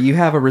Santa, where you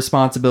have a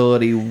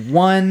responsibility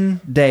one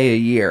day a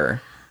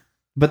year,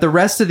 but the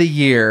rest of the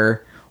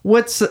year,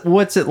 what's it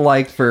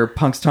like for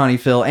Punxsutawney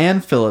Phil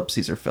and Philip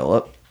Caesar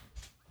Philip?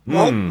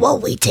 Well,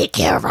 we take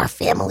care of our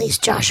families,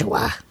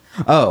 Joshua.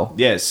 Oh,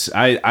 yes,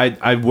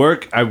 I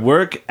work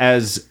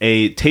as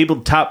a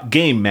tabletop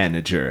game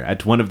manager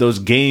at one of those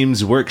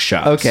games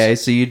workshops. Okay,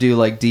 so you do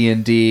like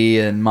D&D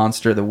and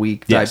Monster of the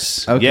Week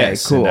types. Yes, Okay,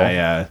 yes, cool.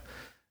 And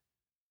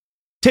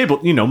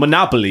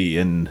Monopoly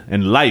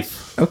and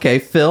life. Okay,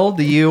 Phil,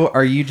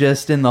 are you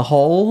just in the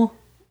hole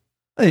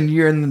and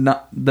you're in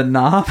the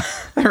knob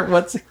or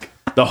what's it?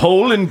 The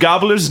hole in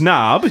Gobbler's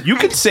Knob. You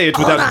can say it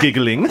without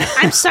giggling.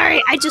 I'm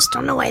sorry, I just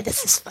don't know why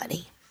this is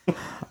funny.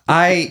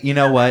 You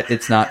know what?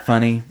 It's not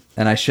funny,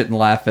 and I shouldn't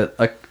laugh at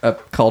a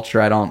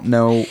culture I don't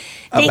know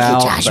Thank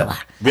about. you, Joshua.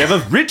 but- We have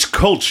a rich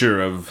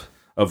culture of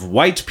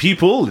white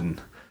people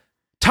and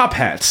top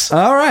hats.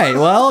 All right,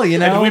 well,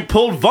 And we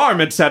pull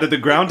varmints out of the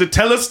ground to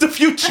tell us the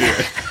future.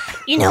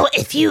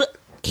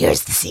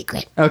 Here's the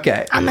secret.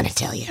 Okay, I'm going to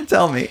tell you.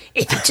 tell me.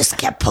 If you just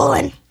kept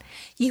pulling,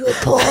 you would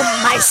pull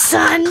my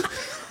son,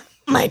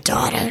 my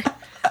daughter,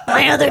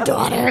 my other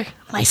daughter,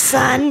 my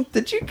son.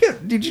 Did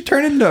you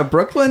turn into a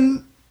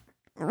Brooklyn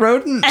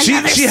rodent? She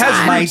Another has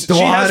son. My roots, she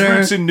has daughter.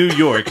 roots in New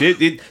York.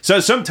 So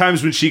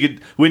sometimes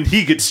when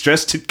he gets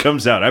stressed, it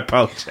comes out. I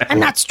apologize. I'm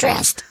not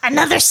stressed.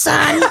 Another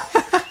son,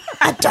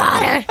 a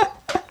daughter,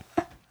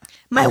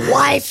 my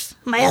wife,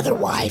 my other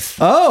wife.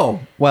 Oh,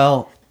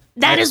 well,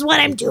 That is what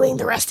I'm doing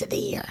the rest of the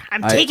year.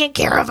 I'm taking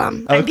care of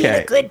them. I'm being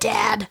Okay. a good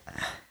dad.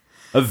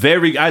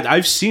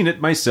 I've seen it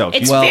myself.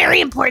 It's Well,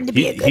 very important to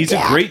be a good he's a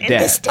dad great in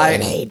this dad. day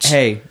and age.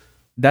 hey,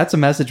 that's a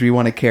message we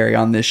want to carry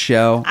on this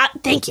show.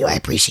 Thank you. I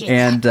appreciate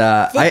And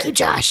that. Thank you,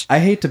 Josh. I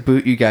hate to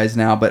boot you guys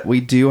now, but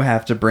we do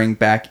have to bring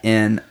back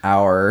in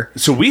our...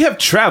 So we have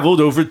traveled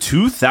over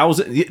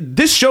 2,000.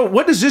 This show,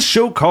 what is this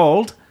show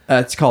called?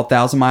 it's called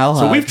 1,000 Mile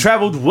Hug. So we've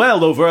traveled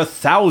well over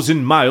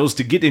 1,000 miles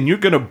to get in. You're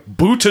going to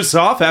boot us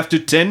off after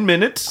 10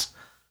 minutes?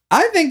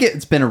 I think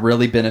it's been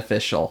really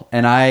beneficial.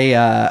 And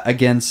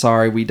again,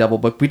 sorry, we double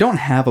booked. We don't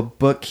have a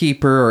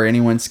bookkeeper or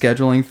anyone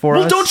scheduling for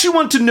us. Well, don't you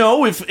want to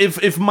know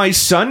if my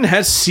son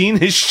has seen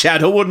his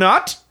shadow or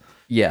not?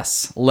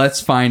 Yes,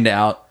 let's find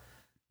out.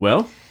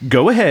 Well,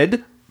 go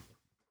ahead.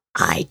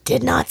 I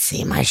did not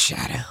see my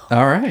shadow.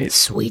 All right.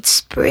 Sweet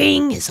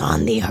spring is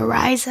on the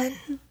horizon.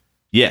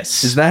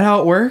 Yes. Is that how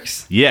it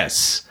works?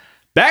 Yes.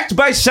 Backed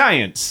by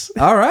science.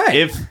 All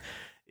right.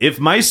 If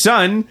my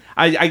son,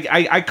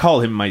 I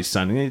call him my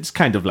son. It's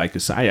kind of like a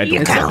son. I You're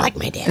don't kind have of any- like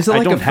my dad. Is it I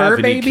like don't a fur have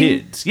any baby?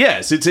 kids.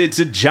 Yes, it's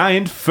a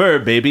giant fur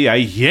baby. I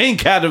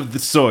yank out of the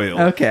soil.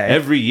 Okay.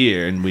 Every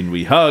year, and when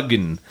we hug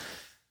and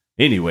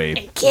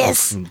anyway,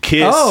 Kiss.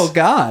 kiss. Oh,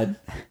 God.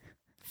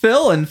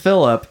 Phil and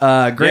Philip,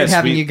 great Yes,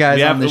 having you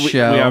guys on the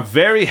show. We are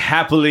very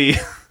happily.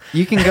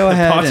 You can go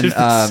ahead and Positive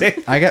to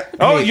say- I got.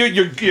 Oh, hey,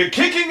 you're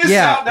kicking us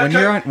Yeah, out. Now when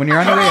you're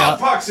on your way out,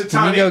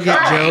 can you go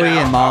get Joey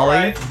and Molly?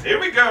 All right, here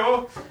we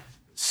go.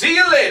 See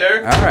you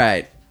later. All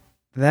right.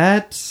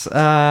 That's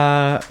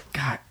God.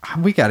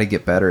 We got to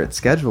get better at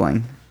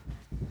scheduling.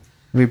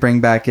 We bring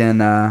back in.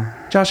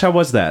 Josh, how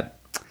was that?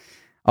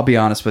 I'll be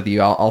honest with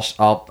you.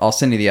 I'll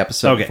send you the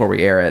episode Okay. before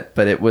we air it.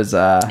 But it was.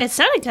 It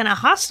sounded kind of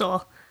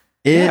hostile.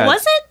 It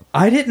Was it?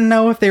 I didn't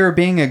know if they were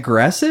being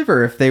aggressive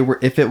or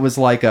if it was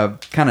like a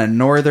kind of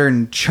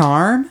northern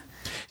charm.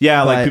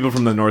 Yeah, like But- people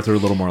from the north are a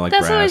little more like.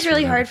 That's brash always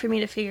really or- hard for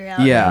me to figure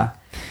out. Yeah.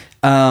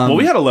 Well,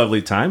 we had a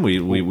lovely time.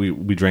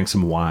 We drank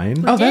some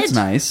wine. Oh, that's did.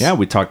 nice. Yeah,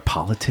 we talked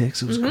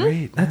politics. It was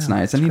great. That's Yeah,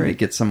 nice. I need to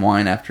get some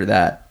wine after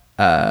that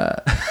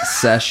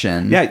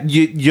session. Yeah,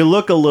 you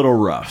look a little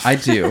rough. I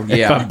do. If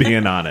Yeah. I'm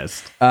being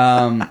honest.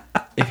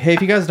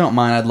 If you guys don't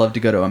mind, I'd love to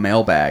go to a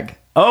mailbag.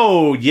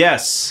 Oh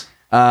yes.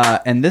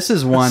 And this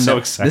is one. so that,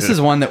 excited. This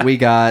is one that we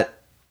got.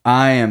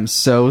 I am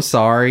so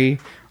sorry.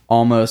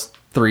 Almost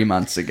 3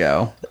 months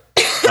ago,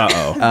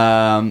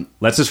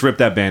 Let's just rip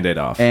that Band-Aid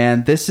off.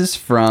 and this is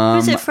from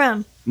Who's it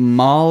from?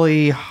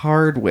 Molly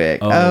Hardwick.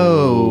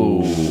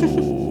 Oh,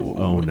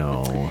 Oh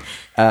no.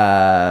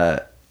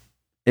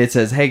 It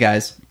says, "Hey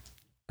guys."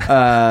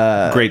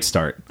 Great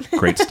start.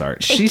 Great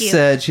start. She you.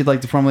 said she'd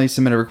like to formally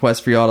submit a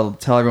request for y'all to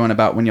tell everyone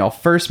about when y'all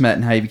first met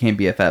and how you became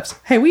BFFs.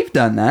 Hey, we've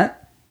done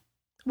that.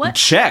 What?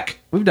 Check.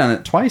 We've done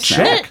it twice now.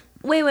 Check.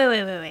 Wait.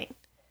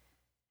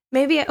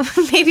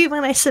 Maybe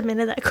when I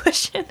submitted that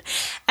question,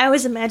 I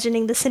was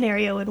imagining the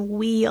scenario when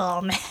we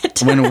all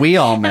met. When we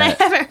all and I met.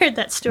 haven't heard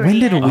that story. When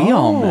did yet. we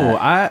all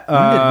met?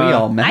 When did we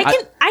all met?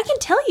 I can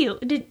tell you.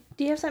 Do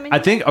you have something? I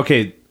think,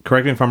 okay,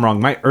 correct me if I'm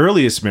wrong. My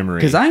earliest memory.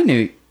 Because I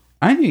knew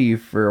you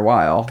for a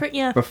while.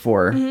 Yeah.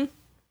 Before. Mm-hmm.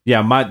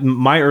 Yeah,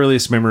 my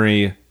earliest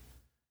memory,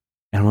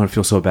 and I want to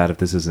feel so bad if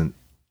this isn't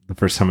the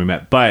first time we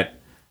met, but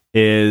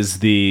is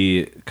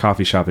the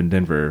coffee shop in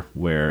Denver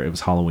where it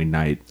was Halloween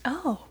night.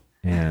 Oh.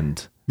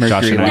 And Mercury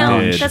Josh and I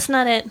No, did. that's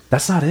not it.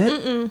 That's not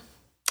it?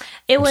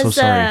 It I'm so was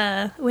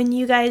sorry. when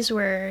you guys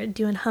were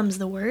doing Hums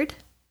the Word.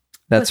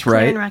 That's with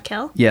Claire right. and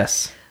Raquel.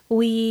 Yes.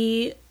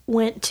 We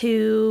went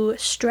to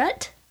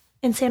Strut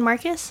in San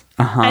Marcos.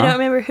 Uh-huh. I don't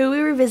remember who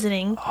we were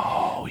visiting.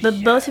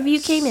 But both of you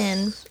came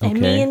in, and Okay.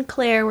 me and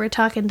Claire were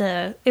talking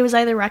to, it was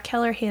either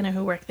Raquel or Hannah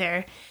who worked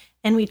there.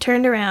 And we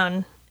turned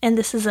around, and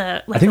this is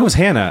I think it was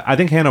Hannah. I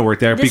think Hannah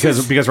worked there This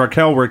is- because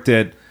Raquel worked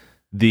at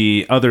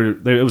the other,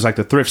 it was like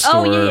the thrift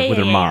store with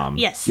her mom.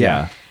 Yes.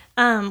 Yeah.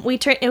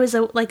 It was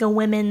like a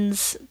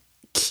women's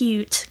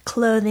cute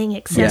clothing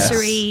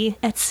accessory,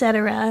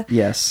 etc.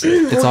 Yes.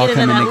 It's all We'll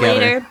get into coming that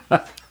together.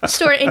 later.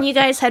 Store, and you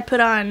guys had put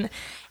on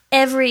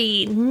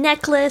every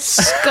necklace,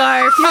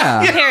 scarf,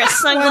 Yeah. pair of not?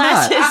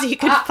 sunglasses you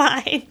could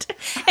find,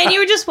 and you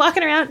were just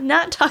walking around,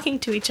 not talking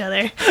to each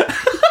other,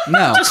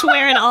 No. just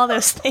wearing all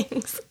those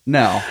things.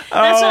 No.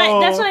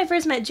 That's when I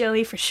first met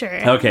Joey for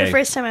sure. Okay. The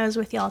first time I was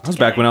with y'all. That was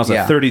back when I was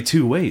Yeah. a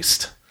 32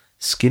 waist,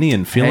 skinny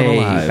and feeling Hey,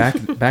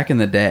 alive. back in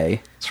the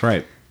day. That's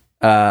right.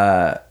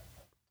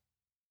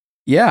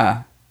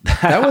 Yeah.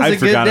 That was I a good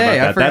forgot day.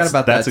 about I forgot that.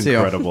 about That's that too.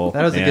 incredible.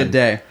 That was a Man. good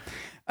day.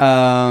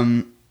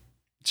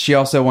 She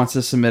also wants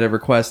to submit a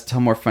request to tell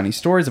more funny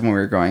stories of when we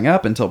were growing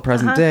up until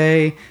present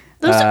day.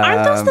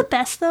 Aren't those the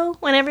best though?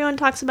 When everyone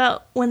talks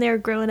about when they were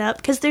growing up,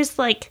 because there's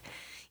like,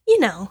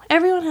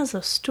 everyone has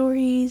those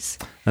stories.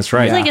 That's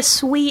right. There's like a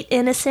sweet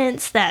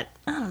innocence that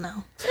I don't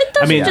know.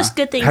 Those are just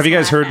good things. Have you to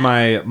guys laugh heard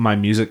at. my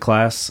music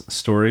class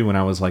story when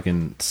I was like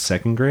in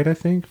second grade, I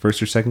think?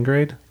 First or second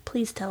grade?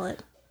 Please tell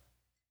it.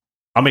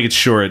 I'll make it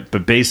short,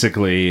 but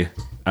basically,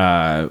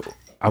 I'm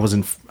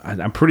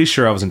pretty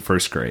sure I was in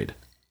first grade.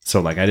 So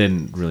like I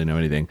didn't really know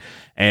anything.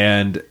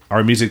 And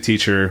our music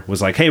teacher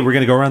was like, "Hey, we're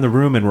going to go around the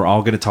room and we're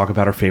all going to talk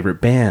about our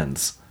favorite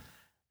bands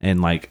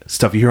and like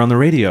stuff you hear on the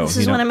radio." This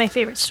is one of my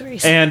favorite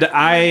stories. And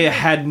I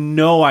had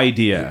no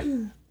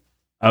idea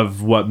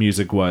of what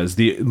music was.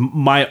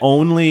 My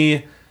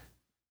only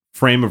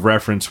frame of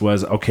reference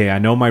was, okay, I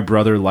know my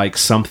brother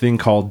likes something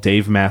called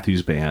Dave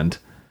Matthews Band,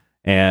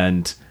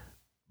 and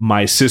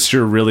my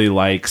sister really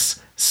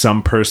likes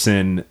some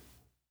person.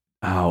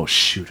 Oh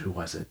shoot, who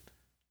was it?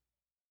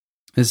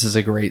 This is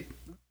a great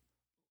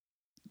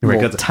Here it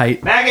little goes.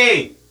 tight.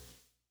 Maggie,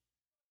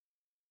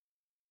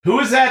 who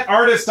is that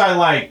artist I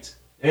liked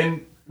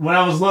when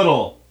I was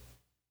little?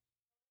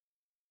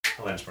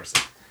 Alanis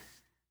Morissette.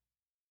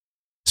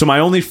 So my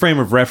only frame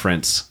of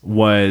reference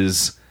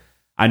was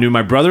I knew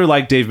my brother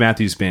liked Dave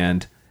Matthews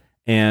Band,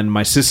 and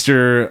my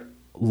sister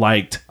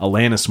liked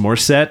Alanis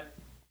Morissette.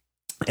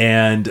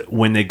 And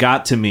when they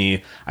got to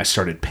me, I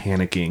started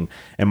panicking.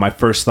 And my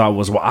first thought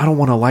was, well, I don't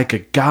want to like a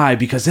guy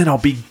because then I'll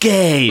be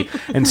gay.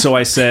 And so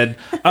I said,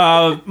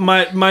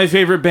 my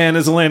favorite band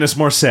is Alanis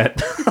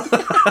Morissette.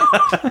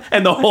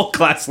 And the whole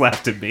class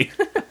laughed at me.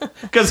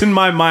 Because in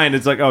my mind,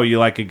 it's like, oh, you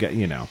like a guy,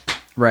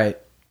 Right.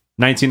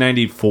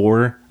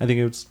 1994, I think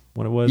it was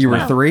what it was. You were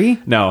No. 3?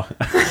 No,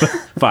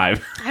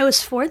 5. I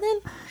was 4 then.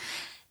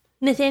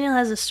 Nathaniel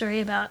has a story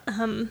about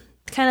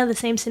kind of the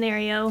same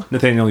scenario.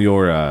 Nathaniel,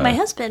 My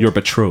husband. You're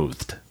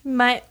betrothed.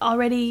 My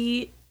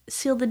already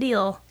sealed the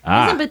deal.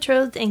 Ah. Wasn't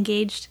betrothed,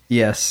 engaged.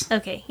 Yes.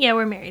 Okay, yeah,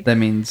 we're married. That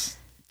means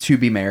to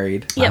be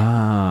married. Yep.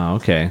 Ah,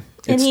 okay.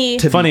 and It's he,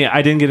 to be- Funny,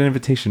 I didn't get an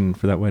invitation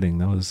for that wedding.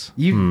 That was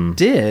You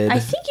did. I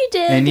think you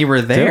did. and you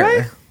were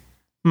there.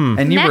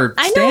 And you were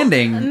I know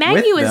standing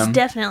Maggie with was them.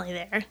 definitely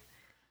there.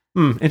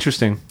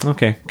 interesting.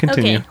 Okay,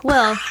 continue. Okay,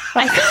 well,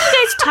 I think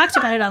you guys talked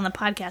about it on the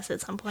podcast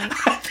at some point.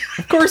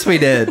 Of course we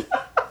did.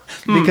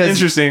 Because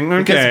Interesting.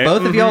 Okay. Because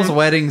both of y'all's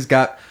weddings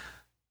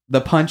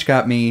the punch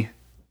got me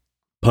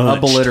Punched.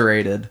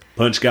 obliterated.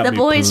 Punch got The me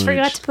boys punched.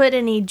 forgot to put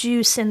any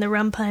juice in the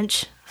rum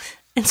punch,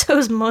 and so it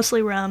was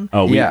mostly rum.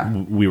 Oh, Yeah.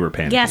 we were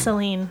panicking.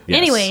 Gasoline. Yes.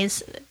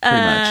 Anyways,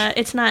 much.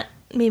 it's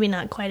maybe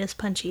not quite as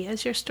punchy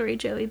as your story,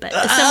 Joey, but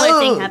a similar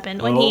thing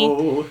happened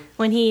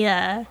when he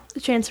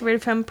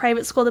transferred from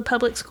private school to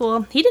public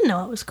school. He didn't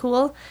know it was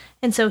cool,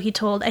 and so he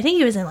told. I think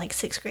he was in like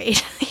 6th grade.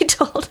 He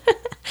told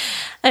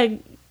a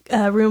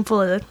room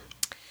full of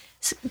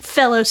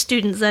fellow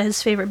students that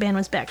his favorite band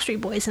was Backstreet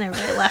Boys, and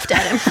everybody laughed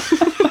at him.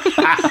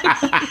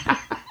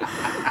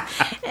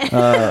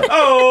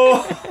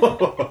 Oh,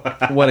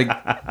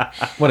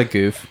 What a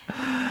goof.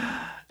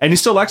 And he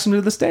still likes them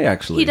to this day,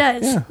 actually. He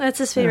does. Yeah. That's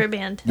his favorite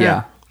band.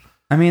 Yeah.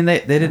 I mean, they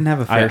didn't have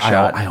a fair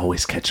shot. I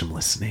always catch him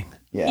listening.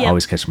 Yeah. I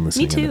always catch him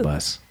listening Me on the too.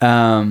 bus.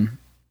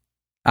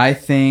 I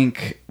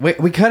think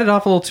we cut it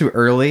off a little too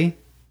early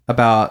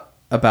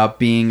about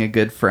being a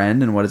good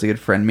friend and what does a good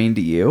friend mean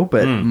to you.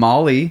 But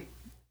Molly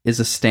is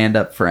a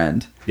stand-up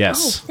friend.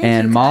 Yes. Thank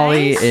And you,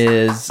 Molly guys.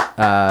 is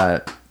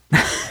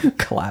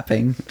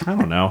clapping. I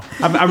don't know.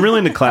 I'm really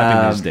into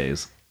clapping these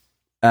days.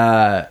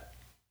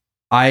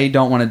 I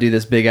don't want to do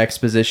this big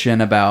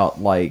exposition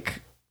about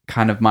like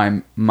kind of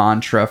my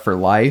mantra for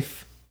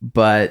life,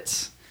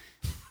 but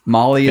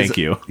Molly is... Thank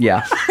you.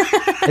 Yeah.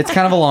 It's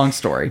kind of a long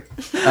story.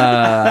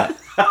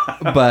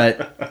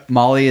 But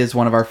Molly is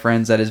one of our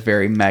friends that is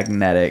very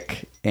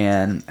magnetic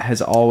and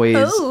has always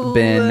Oh.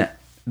 been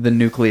the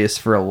nucleus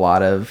for a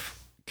lot of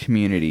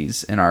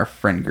communities in our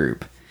friend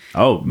group.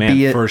 Oh, man,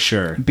 Be it- for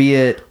sure. Be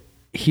it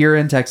here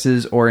in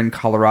Texas or in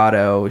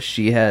Colorado,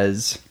 she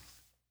has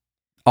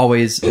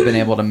always been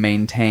able to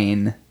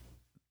maintain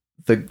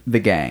the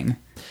gang.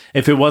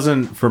 If it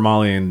wasn't for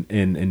Molly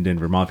in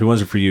Denver, Molly, if it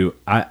wasn't for you,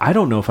 I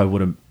don't know if I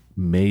would have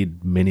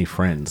made many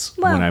friends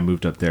Well, when I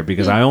moved up there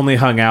because I only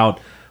hung out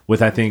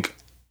with, I think,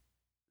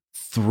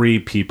 3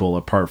 people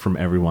apart from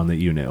everyone that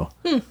you knew.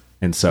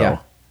 And so Yeah.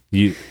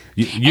 you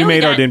we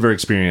made our got- Denver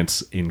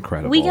experience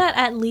incredible. We got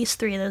at least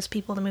 3 of those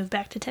people to move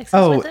back to Texas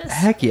Oh, with us.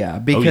 heck yeah. Oh,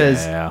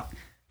 Because yeah.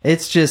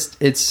 it's just,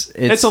 it's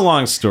It's a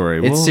long story.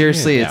 It's We'll-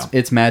 seriously, yeah.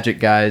 it's magic,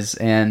 guys.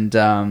 And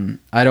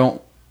I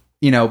don't,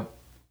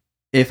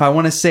 if I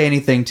want to say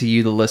anything to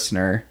you, the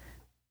listener,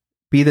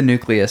 be the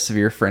nucleus of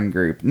your friend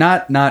group.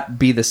 Not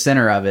be the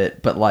center of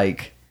it, but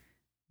like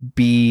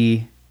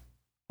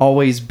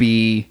always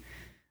be.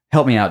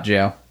 Help me out,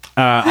 Joe.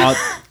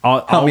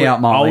 I'll Help me out,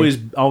 Molly.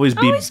 Always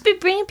be. Always be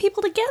bringing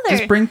people together.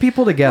 Just bring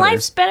people together.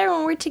 Life's better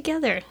when we're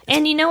together.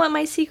 And you know what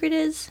my secret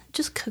is?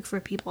 Just cook for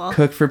people.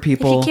 Cook for If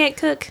people. you can't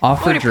cook,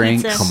 offer order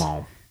drinks. pizza. Come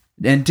on.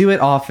 And do it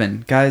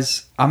often,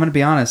 guys. I'm gonna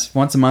be honest.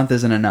 Once a month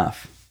isn't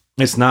enough.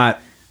 It's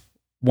not.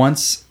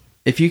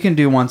 If you can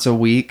do once a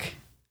week,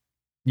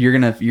 you're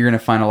gonna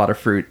find a lot of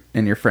fruit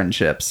in your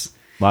friendships.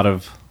 A lot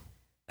of.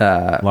 We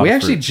of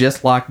actually fruit.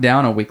 just locked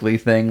down a weekly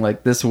thing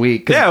like this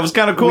week. 'Cause Yeah, it was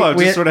kind of cool. It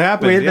just sort of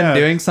happened. We had yeah.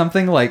 been doing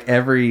something like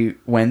every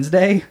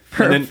Wednesday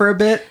And then- for a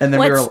bit, and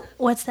then we were.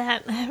 What's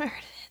that? I haven't heard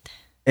of it.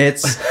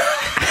 It's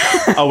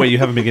Oh wait, you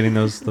haven't been getting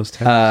those texts.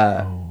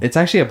 it's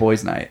actually a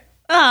boys' night.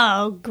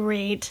 Oh,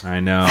 great. I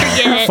know.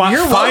 Get it.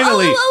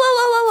 Finally,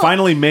 Whoa.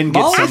 finally, men get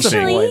Molly's a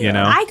something. boy, Actually, you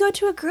know. I go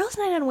to a girls'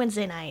 night on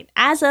Wednesday night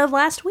as of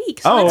last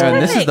week. So Oh, it's and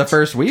And this is the perfect.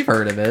 first we've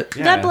heard of it.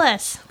 Yeah. God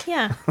bless.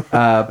 Yeah.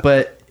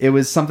 But it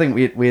was something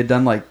we had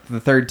done like the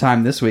third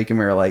time this week, and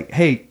we were like,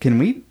 "Hey, can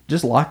we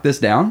just lock this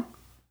down?"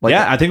 Like,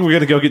 Yeah, I think we're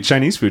gonna go get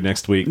Chinese food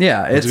next week.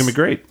 Yeah, it's it's- gonna be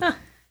great.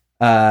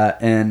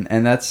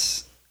 and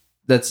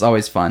that's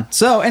always fun.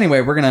 So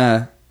anyway,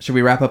 should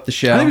we wrap up the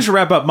show? I think we should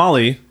wrap up,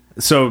 Molly.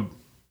 So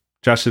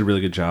Josh did a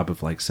really good job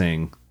of like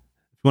saying, if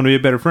you want to be a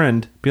better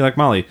friend, be like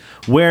Molly.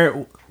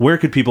 Where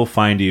could people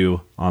find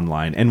you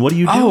online, and what are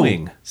you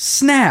doing? Oh,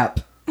 snap.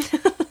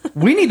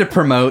 We need to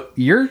promote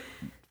your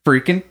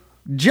freaking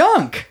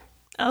junk.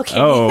 Okay.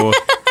 Oh,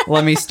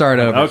 Let me start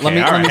over. Okay, let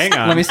me, all let, right, me hang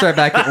on. let me start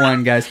back at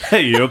 1, guys.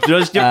 hey, you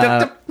just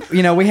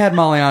We had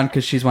Molly on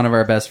because she's one of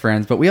our best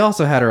friends, but we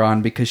also had her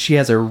on because she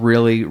has a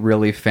really,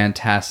 really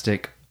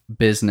fantastic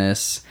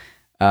business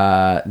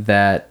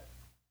that,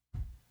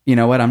 you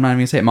know what, I'm not even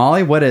going to say it.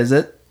 Molly, what is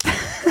it?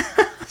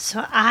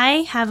 So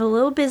I have a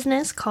little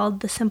business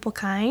called The Simple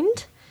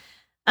Kind.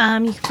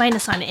 You can find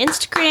us on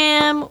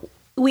Instagram.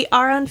 We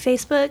are on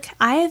Facebook.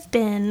 I have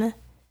been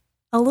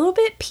a little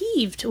bit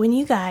peeved when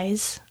you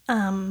guys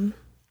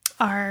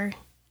are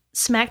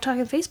smack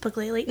talking Facebook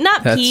lately.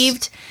 Not That's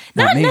peeved.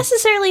 not Not me.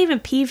 necessarily even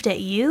peeved at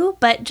you,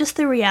 but just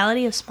the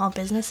reality of small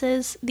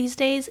businesses these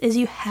days is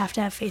you have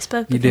to have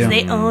Facebook You because do.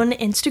 they own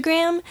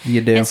Instagram.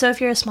 You do. And so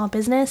if you're a small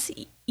business,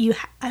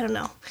 I don't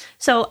know.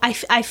 So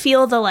I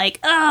feel the like,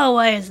 oh,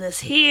 why is this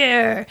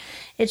here?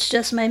 It's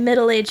just my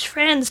middle-aged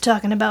friends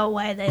talking about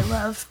why they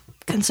love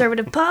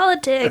conservative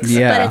politics.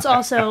 Yeah. But it's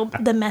also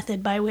the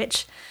method by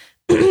which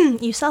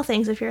you sell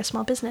things if you're a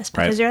small business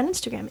because Right. you're on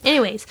Instagram.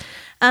 Anyways,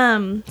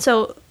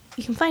 so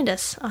you can find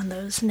us on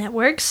those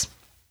networks.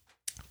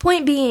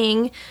 Point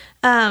being,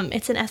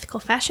 it's an ethical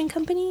fashion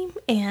company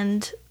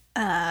and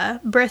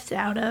birthed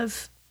out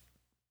of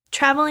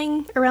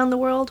traveling around the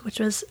world, which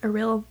was a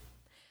real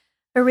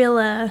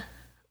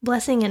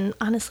blessing and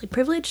honestly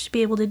privilege to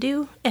be able to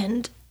do,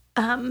 and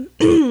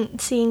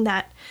seeing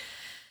that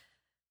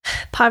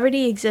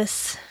poverty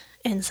exists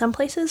in some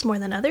places more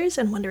than others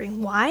and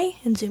wondering why,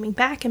 and zooming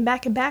back and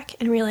back and back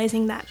and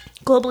realizing that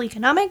global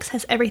economics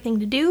has everything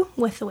to do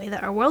with the way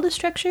that our world is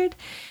structured.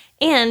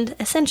 And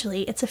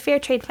essentially, it's a fair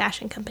trade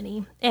fashion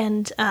company.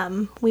 And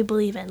we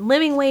believe in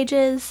living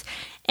wages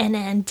and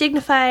in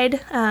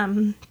dignified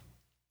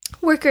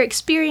worker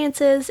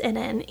experiences and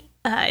in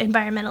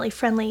environmentally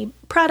friendly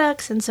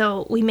products. And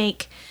so we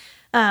make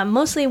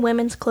mostly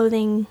women's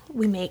clothing.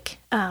 We make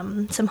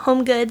some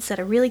home goods that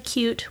are really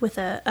cute with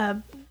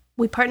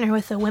we partner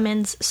with a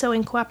women's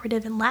sewing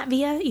cooperative in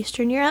Latvia,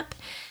 Eastern Europe.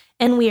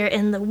 And we are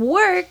in the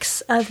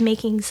works of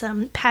making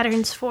some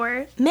patterns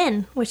for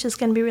men, which is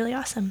going to be really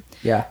awesome.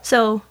 Yeah.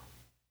 So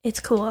it's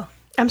cool.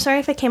 I'm sorry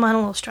if I came on a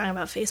little strong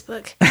about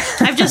Facebook.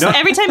 I've just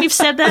every time you've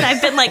said that,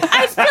 I've been like,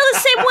 I feel the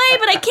same way,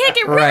 but I can't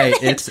get rid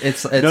of it.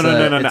 It's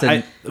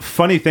No.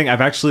 Funny thing, I've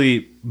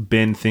actually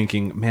been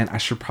thinking, man, I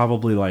should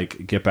probably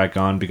like get back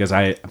on because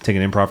I'm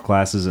taking improv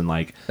classes and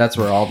like that's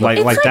where all the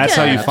It's that's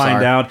how you a-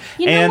 find out.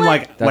 You know And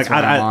what? That's where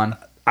I'm on.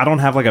 I don't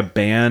have like a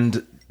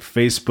band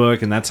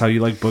Facebook, and that's how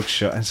you like book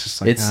show. It's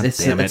just like it's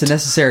God damn it's a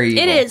necessary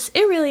evil. It is.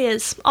 It really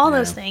is. All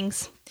those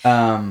things.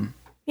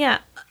 Yeah.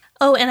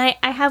 Oh, and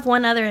I have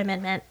one other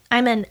amendment.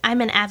 I'm an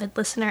avid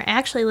listener. I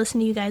actually listen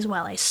to you guys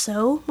while I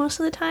sew most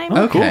of the time.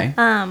 Okay.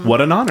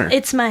 What an honor!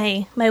 It's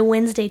my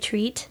Wednesday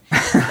treat.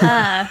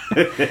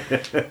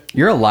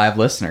 You're a live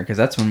listener because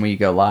that's when we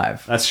go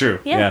live. That's true.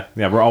 Yeah.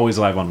 Yeah. We're always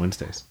live on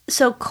Wednesdays.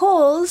 So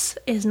Kohl's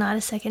is not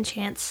a second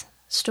chance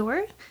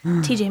store.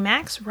 TJ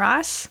Maxx,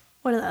 Ross,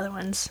 what are the other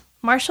ones?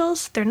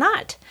 Marshalls, they're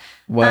not.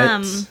 What?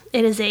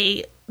 It is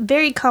a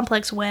very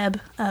complex web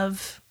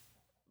of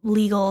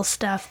legal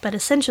stuff, but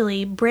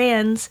essentially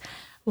brands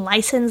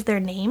license their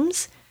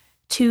names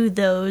to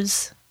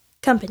those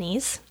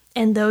companies,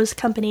 and those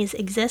companies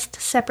exist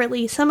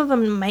separately. Some of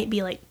them might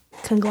be like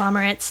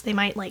conglomerates. They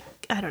might like,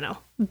 I don't know,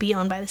 be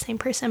owned by the same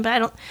person, but I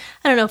don't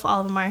know if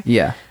all of them are.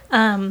 Yeah.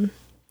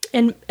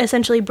 And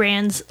essentially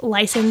brands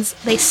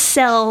they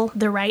sell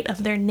the right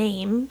of their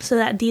name so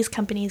that these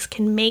companies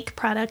can make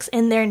products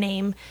in their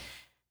name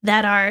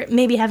that are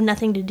maybe have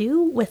nothing to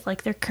do with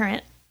like their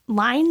current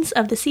lines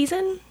of the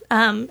season.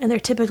 And they're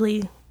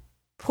typically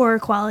poorer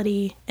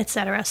quality,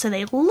 etc. So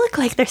they look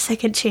like they're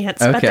second chance,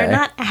 but they're Okay.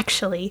 not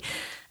actually.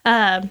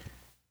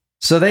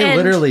 So they and-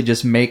 literally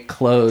just make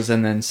clothes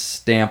and then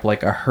stamp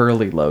like a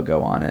Hurley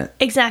logo on it.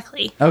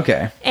 Exactly.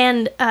 Okay.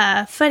 And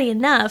funny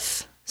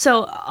enough,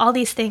 so all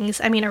these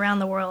things, I mean, around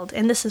the world,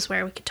 and this is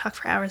where we could talk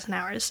for hours and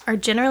hours, are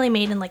generally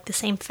made in like the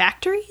same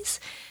factories.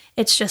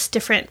 It's just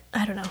different,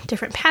 I don't know,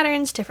 different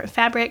patterns, different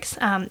fabrics,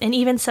 and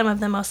even some of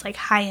the most like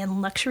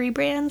high-end luxury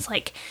brands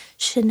like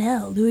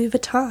Chanel, Louis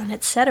Vuitton,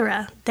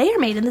 etc. They are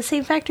made in the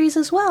same factories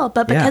as well,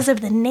 but because of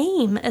the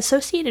name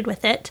associated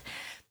with it,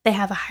 they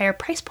have a higher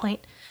price point.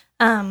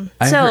 I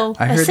So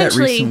heard that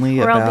essentially, recently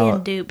we're all being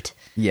about- duped.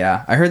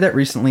 Yeah, I heard that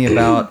recently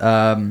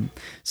about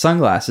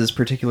sunglasses,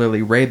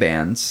 particularly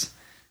Ray-Bans.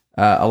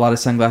 A lot of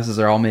sunglasses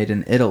are all made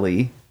in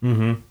Italy,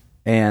 and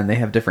they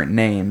have different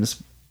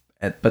names,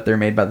 but they're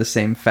made by the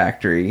same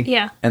factory.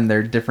 Yeah. And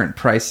they're different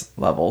price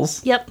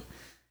levels. Yep.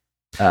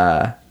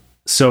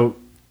 So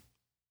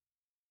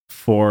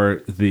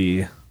for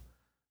the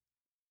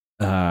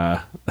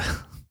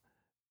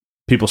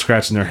people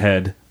scratching their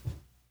head,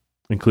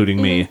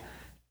 including me,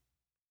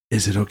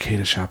 is it okay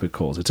to shop at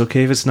Kohl's? It's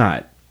okay if it's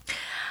not.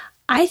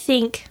 I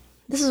think,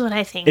 this is what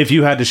I think. If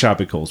you had to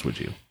shop at Kohl's, would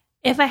you?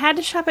 If I had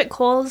to shop at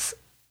Kohl's,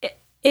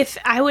 if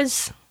I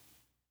was,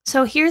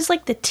 so here's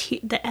like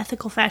the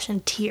ethical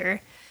fashion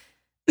tier.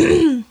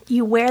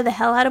 You wear the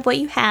hell out of what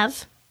you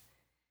have.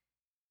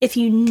 If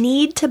you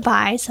need to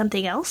buy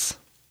something else,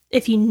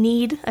 if you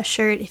need a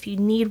shirt, if you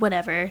need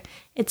whatever,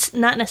 it's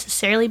not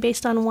necessarily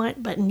based on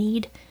want, but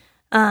need.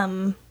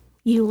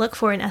 You look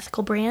for an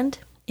ethical brand.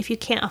 If you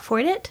can't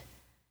afford it,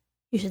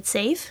 you should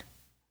save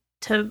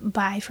to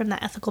buy from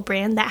that ethical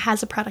brand that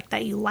has a product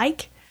that you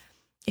like.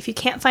 If you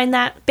can't find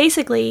that,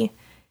 basically,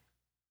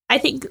 I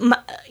think,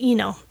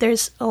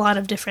 there's a lot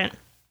of different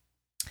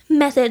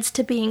methods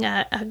to being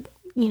a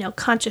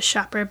conscious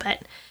shopper,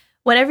 but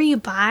whatever you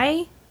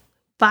buy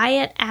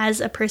it as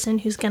a person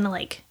who's going to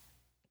like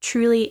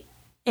truly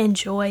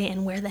enjoy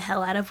and wear the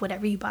hell out of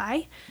whatever you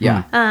buy.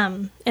 Yeah.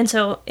 And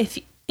so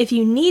if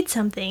you need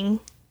something,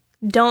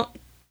 don't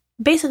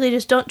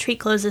treat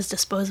clothes as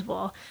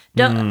disposable.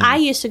 I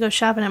used to go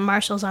shopping at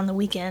Marshall's on the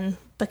weekend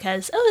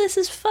because, this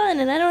is fun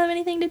and I don't have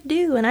anything to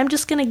do and I'm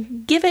just going to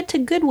give it to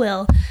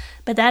Goodwill.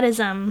 But that is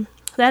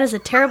a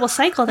terrible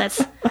cycle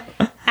that's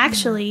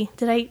actually,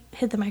 did I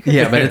hit the microphone?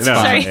 Yeah, but it's No,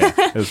 fine. yeah,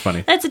 it was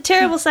funny. That's a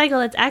terrible cycle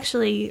that's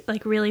actually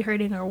like really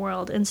hurting our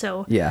world. And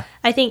so Yeah.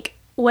 I think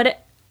there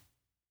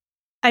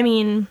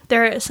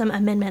are some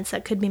amendments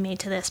that could be made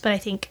to this, but I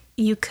think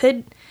you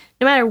could,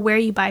 no matter where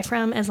you buy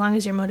from, as long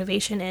as your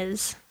motivation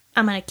is,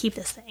 I'm going to keep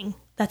this thing.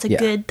 That's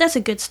a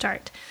good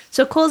start.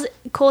 So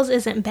Kohl's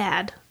isn't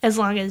bad as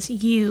long as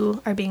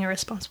you are being a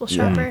responsible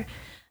shopper.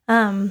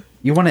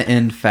 You want to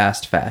end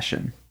fast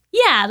fashion.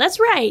 Yeah, that's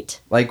right.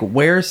 Like,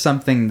 wear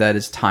something that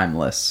is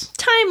timeless.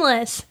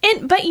 Timeless.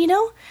 But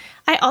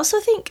I also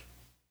think,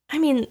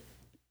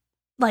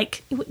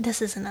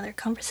 this is another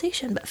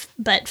conversation,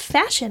 but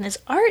fashion is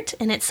art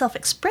and it's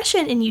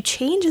self-expression and you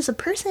change as a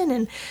person.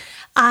 And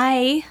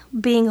I,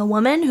 being a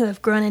woman who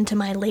have grown into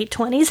my late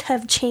 20s,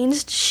 have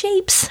changed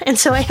shapes. And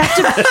so I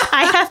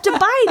have to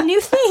buy new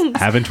things.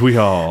 Haven't we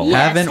all?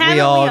 Yes, haven't we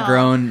all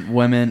grown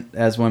women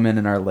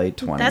in our late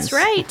 20s? That's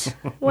right.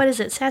 What is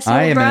it? Sassy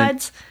I Old am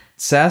Broads?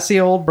 Sassy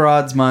Old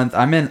Broads month.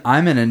 I'm in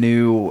a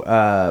new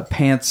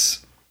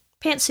pantsuit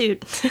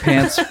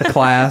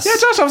class. Yeah,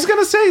 Josh, I was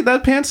gonna say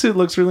that pantsuit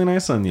looks really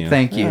nice on you.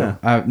 Thank you.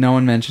 Yeah. No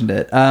one mentioned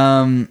it.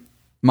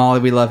 Molly,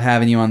 we love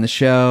having you on the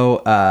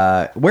show.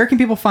 Where can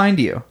people find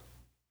you?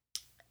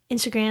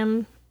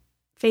 Instagram,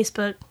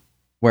 Facebook.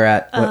 Where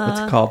at?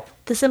 What's it called?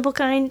 The Simple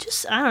Kind.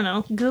 Just, I don't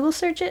know. Google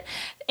search it.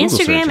 Google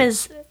Instagram search it.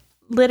 is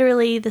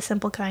literally The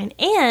Simple Kind.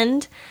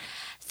 And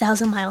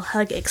 1,000 Mile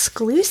Hug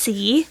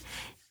exclusive.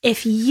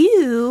 If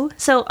you...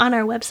 So on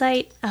our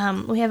website,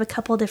 we have a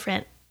couple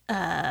different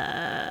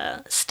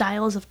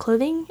styles of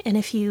clothing. And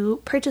if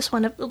you purchase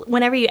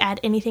whenever you add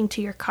anything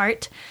to your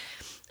cart,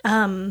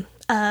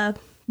 a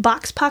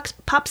box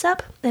pops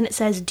up and it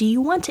says, do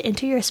you want to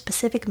enter your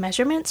specific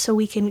measurements so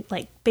we can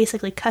like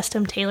basically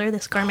custom tailor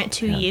this garment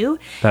to you?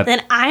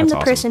 Then I'm that's the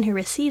awesome. person who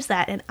receives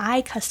that and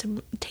I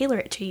custom tailor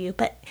it to you.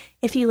 But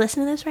if you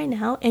listen to this right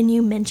now and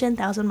you mention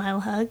 1,000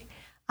 Mile Hug,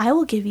 I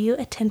will give you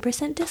a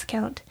 10%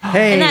 discount.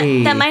 Hey.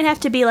 And that might have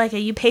to be like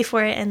you pay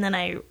for it and then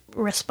I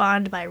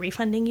respond by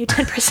refunding you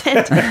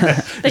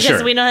 10% because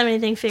Sure. we don't have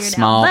anything figured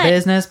Small out. But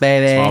business,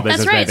 baby. Small business.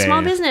 that's right, baby.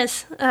 small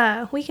business.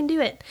 We can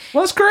do it.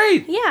 Well, that's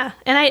great. Yeah,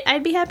 and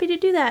I'd be happy to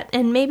do that.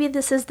 And maybe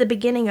this is the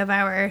beginning of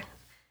our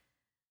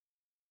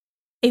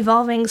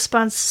evolving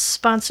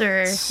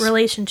sponsor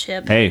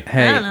relationship. Hey,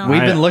 Hey, I don't know.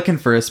 we've been looking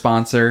for a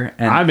sponsor,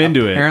 and I'm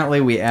into it. Apparently,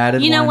 we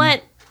added. You know one.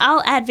 what?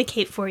 I'll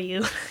advocate for you,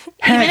 even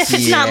Heck if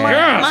it's not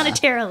yeah.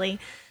 monetarily.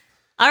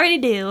 I already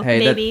do. Hey,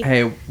 maybe.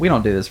 hey, we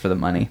don't do this for the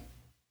money,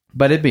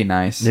 but it'd be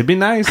nice. It'd be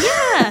nice.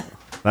 Yeah.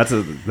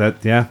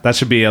 That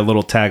should be a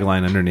little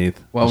tagline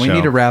underneath. Well, the we show.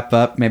 need to wrap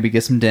up. Maybe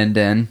get some din.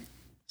 Some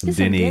Get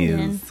some dinnies.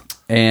 din-din.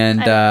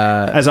 And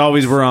As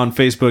always, we're on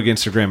Facebook,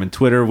 Instagram, and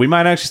Twitter. We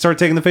might actually start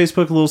taking the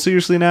Facebook a little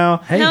seriously now.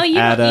 hey, No, you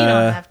At,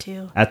 don't have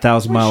to. At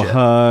 1,000 Mile should.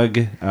 Hug.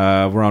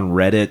 We're on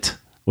Reddit,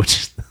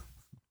 which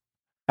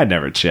I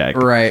never check.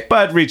 right.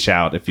 But reach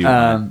out if you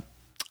want.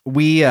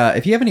 We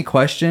if you have any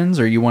questions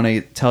or you want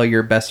to tell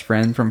your best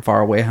friend from far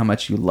away how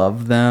much you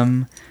love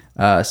them,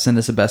 send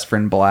us a best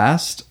friend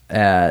blast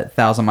at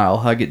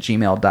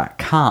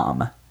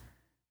 1000milehug@gmail.com.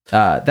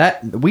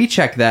 That we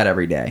check that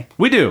every day.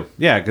 We do.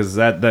 Yeah, because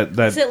that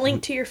Is it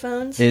linked to your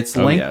phones? It's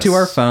Oh, linked yes. to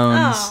our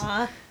phones.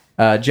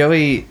 Aw.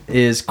 Joey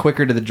is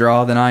quicker to the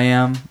draw than I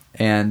am,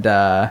 and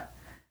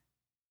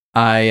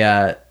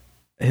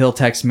he'll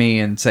text me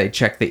and say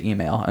check the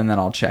email, and then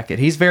I'll check it.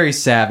 He's very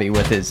savvy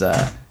with his.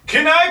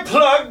 Can I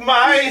plug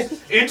my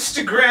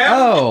Instagram?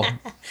 Oh,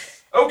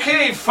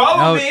 Okay,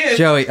 follow oh,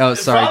 Joey. Oh,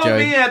 sorry, follow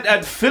Joey. me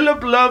at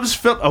Philip Loves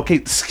Philip. Okay,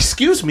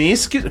 excuse me.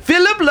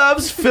 Philip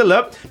Loves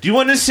Philip. Do you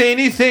want to say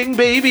anything,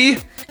 baby?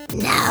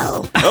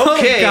 No.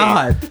 Okay.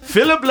 God.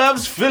 Philip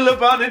Loves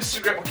Philip on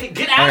Instagram. Okay,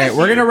 get out All of right, here.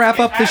 we're gonna wrap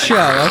up the Get show.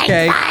 out of here.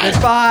 Okay, Bye.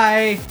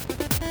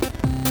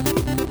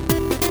 goodbye.